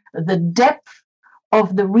found the depth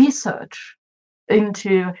of the research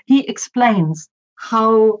into. He explains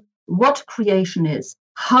what creation is,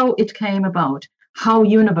 how it came about, how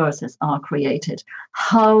universes are created,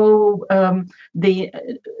 how the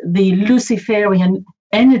Luciferian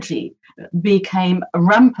energy became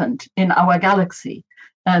rampant in our galaxy.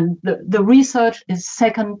 And the research is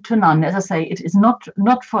second to none. As I say, it is not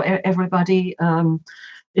for everybody.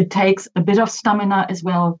 It takes a bit of stamina as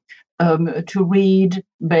well to read,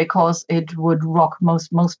 because it would rock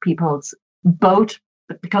most people's boat,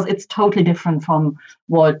 because it's totally different from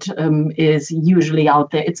what is usually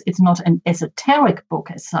out there. It's not an esoteric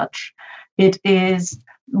book as such. It is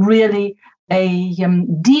really a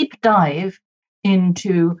deep dive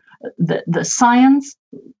into the science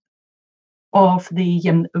of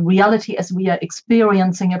the reality as we are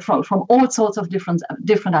experiencing it from all sorts of different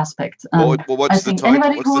aspects. What's the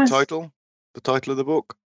title? The title of the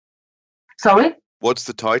book? Sorry? What's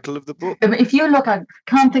the title of the book? If you look, I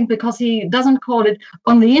can't think, because he doesn't call it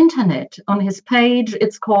on the internet. On his page,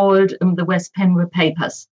 it's called the Wes Penry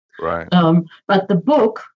Papers. Right. But the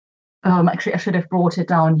book, actually, I should have brought it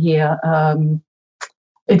down here.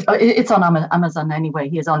 It's on Amazon anyway.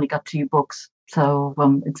 He has only got 2 books. So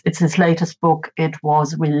it's his latest book. It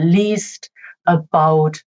was released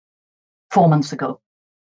about 4 months ago.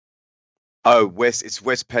 Oh, it's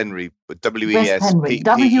Wes Penry,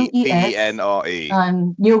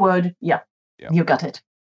 WESPENRE. New word, yeah, you got it.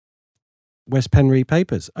 Wes Penry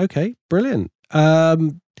Papers. Okay, brilliant.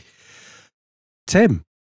 Tim?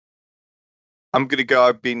 I'm going to go.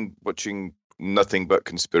 I've been watching nothing but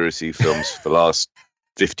conspiracy films for the last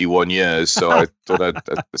 51 years, so I thought I'd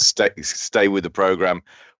stay with the program.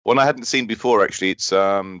 One I hadn't seen before, actually. It's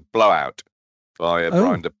Blowout by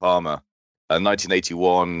Brian De Palma,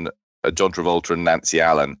 1981. John Travolta and Nancy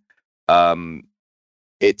Allen.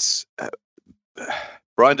 It's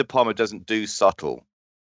Brian De Palma doesn't do subtle,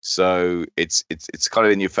 so it's kind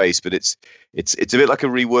of in your face, but it's a bit like a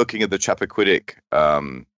reworking of the Chappaquiddick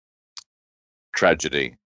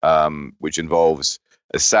tragedy, which involves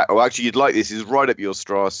actually, you'd like this. Is right up your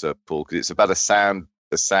Strasse, Paul, because it's about a sound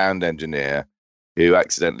engineer who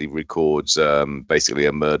accidentally records basically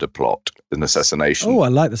a murder plot, an assassination. Oh, I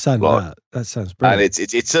like the sound of that. That sounds brilliant.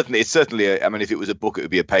 And it's certainly. I mean, if it was a book, it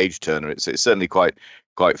would be a page turner. It's certainly quite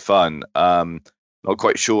fun. Not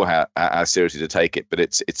quite sure how seriously to take it, but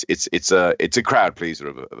it's a crowd pleaser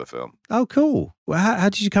of a film. Oh, cool. Well, how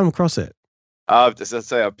did you come across it? As I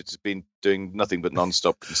say, I've just been doing nothing but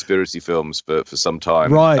non-stop conspiracy films for some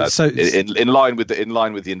time. Right. So in line with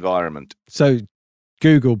the environment. So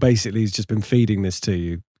Google basically has just been feeding this to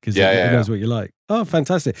you because it knows what you like. Oh,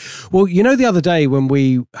 fantastic. Well, the other day when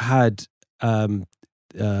we had the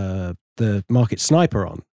Market Sniper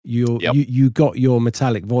on, you got your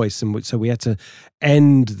metallic voice, and so we had to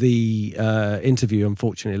end the interview,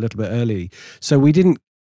 unfortunately, a little bit early. So I didn't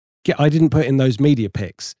put in those media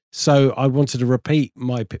picks. So I wanted to repeat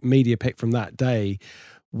my media pick from that day,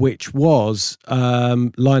 which was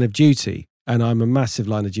Line of Duty. And I'm a massive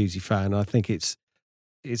Line of Duty fan. I think it's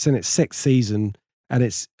in its 6th season, and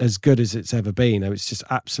it's as good as it's ever been. It's just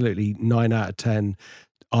absolutely 9 out of 10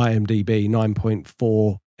 IMDb,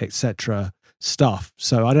 9.4, etc. stuff.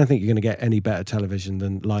 So I don't think you're going to get any better television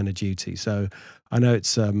than Line of Duty. So I know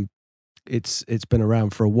it's been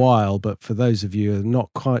around for a while, but for those of you who are not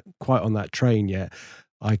quite on that train yet,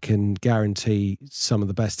 I can guarantee some of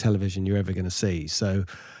the best television you're ever going to see. So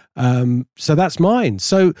that's mine.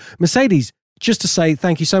 So Mercedes, just to say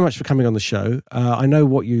thank you so much for coming on the show. I know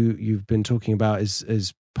what you've been talking about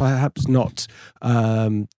is perhaps not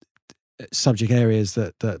subject areas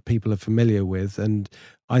that people are familiar with, and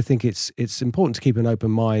I think it's important to keep an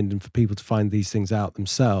open mind and for people to find these things out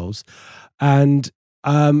themselves. And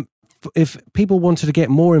if people wanted to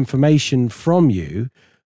get more information from you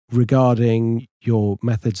regarding your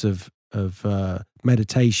methods of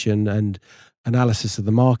meditation and analysis of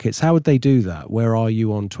the markets, how would they do that? Where are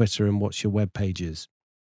you on Twitter, and what's your web pages?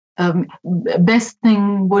 Best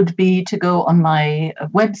thing would be to go on my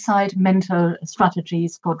website,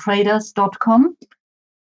 mentalstrategiesfortraders.com.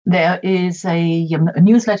 There is a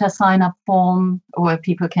newsletter sign-up form where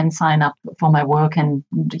people can sign up for my work, and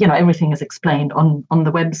everything is explained on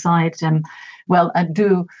the website. Well, I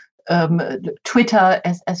do Twitter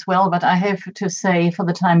as well, but I have to say, for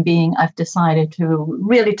the time being, I've decided to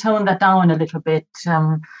really tone that down a little bit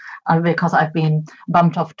because I've been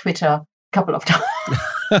bumped off Twitter a couple of times.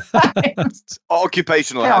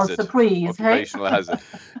 Occupational hazard. Occupational hazard.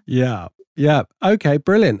 Yeah. Okay,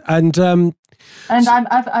 brilliant. And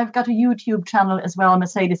I've got a YouTube channel as well,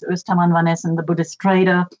 Mercedes Ostermann van Essen, the Buddhist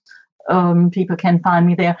trader. People can find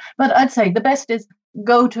me there. But I'd say the best is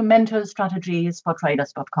go to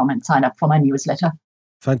mentalstrategiesfortraders.com and sign up for my newsletter.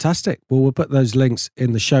 Fantastic. Well, we'll put those links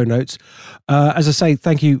in the show notes. As I say,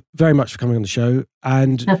 thank you very much for coming on the show.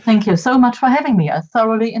 And thank you so much for having me. I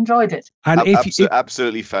thoroughly enjoyed it. And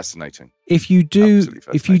absolutely fascinating. If you do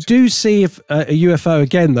see a UFO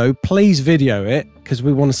again, though, please video it, because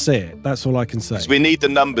we want to see it. That's all I can say. We need the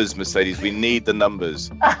numbers, Mercedes. We need the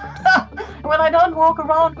numbers. Well, I don't walk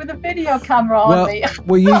around with a video camera on me.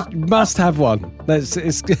 Well, you must have one.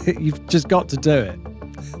 You've just got to do it.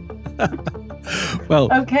 Well,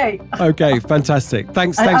 okay, fantastic.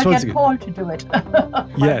 Thanks I once get again. Paul to do it.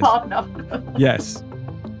 My partner. Yes,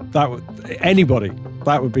 anybody.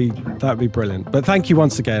 That would be brilliant. But thank you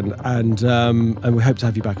once again, and we hope to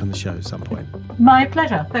have you back on the show at some point. My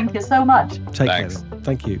pleasure. Thank you so much. Thanks. Care.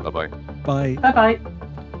 Thank you. Bye-bye. Bye. Bye-bye.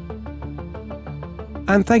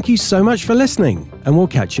 And thank you so much for listening, and we'll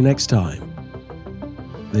catch you next time.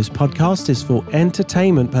 This podcast is for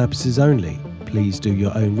entertainment purposes only. Please do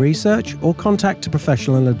your own research or contact a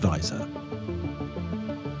professional advisor.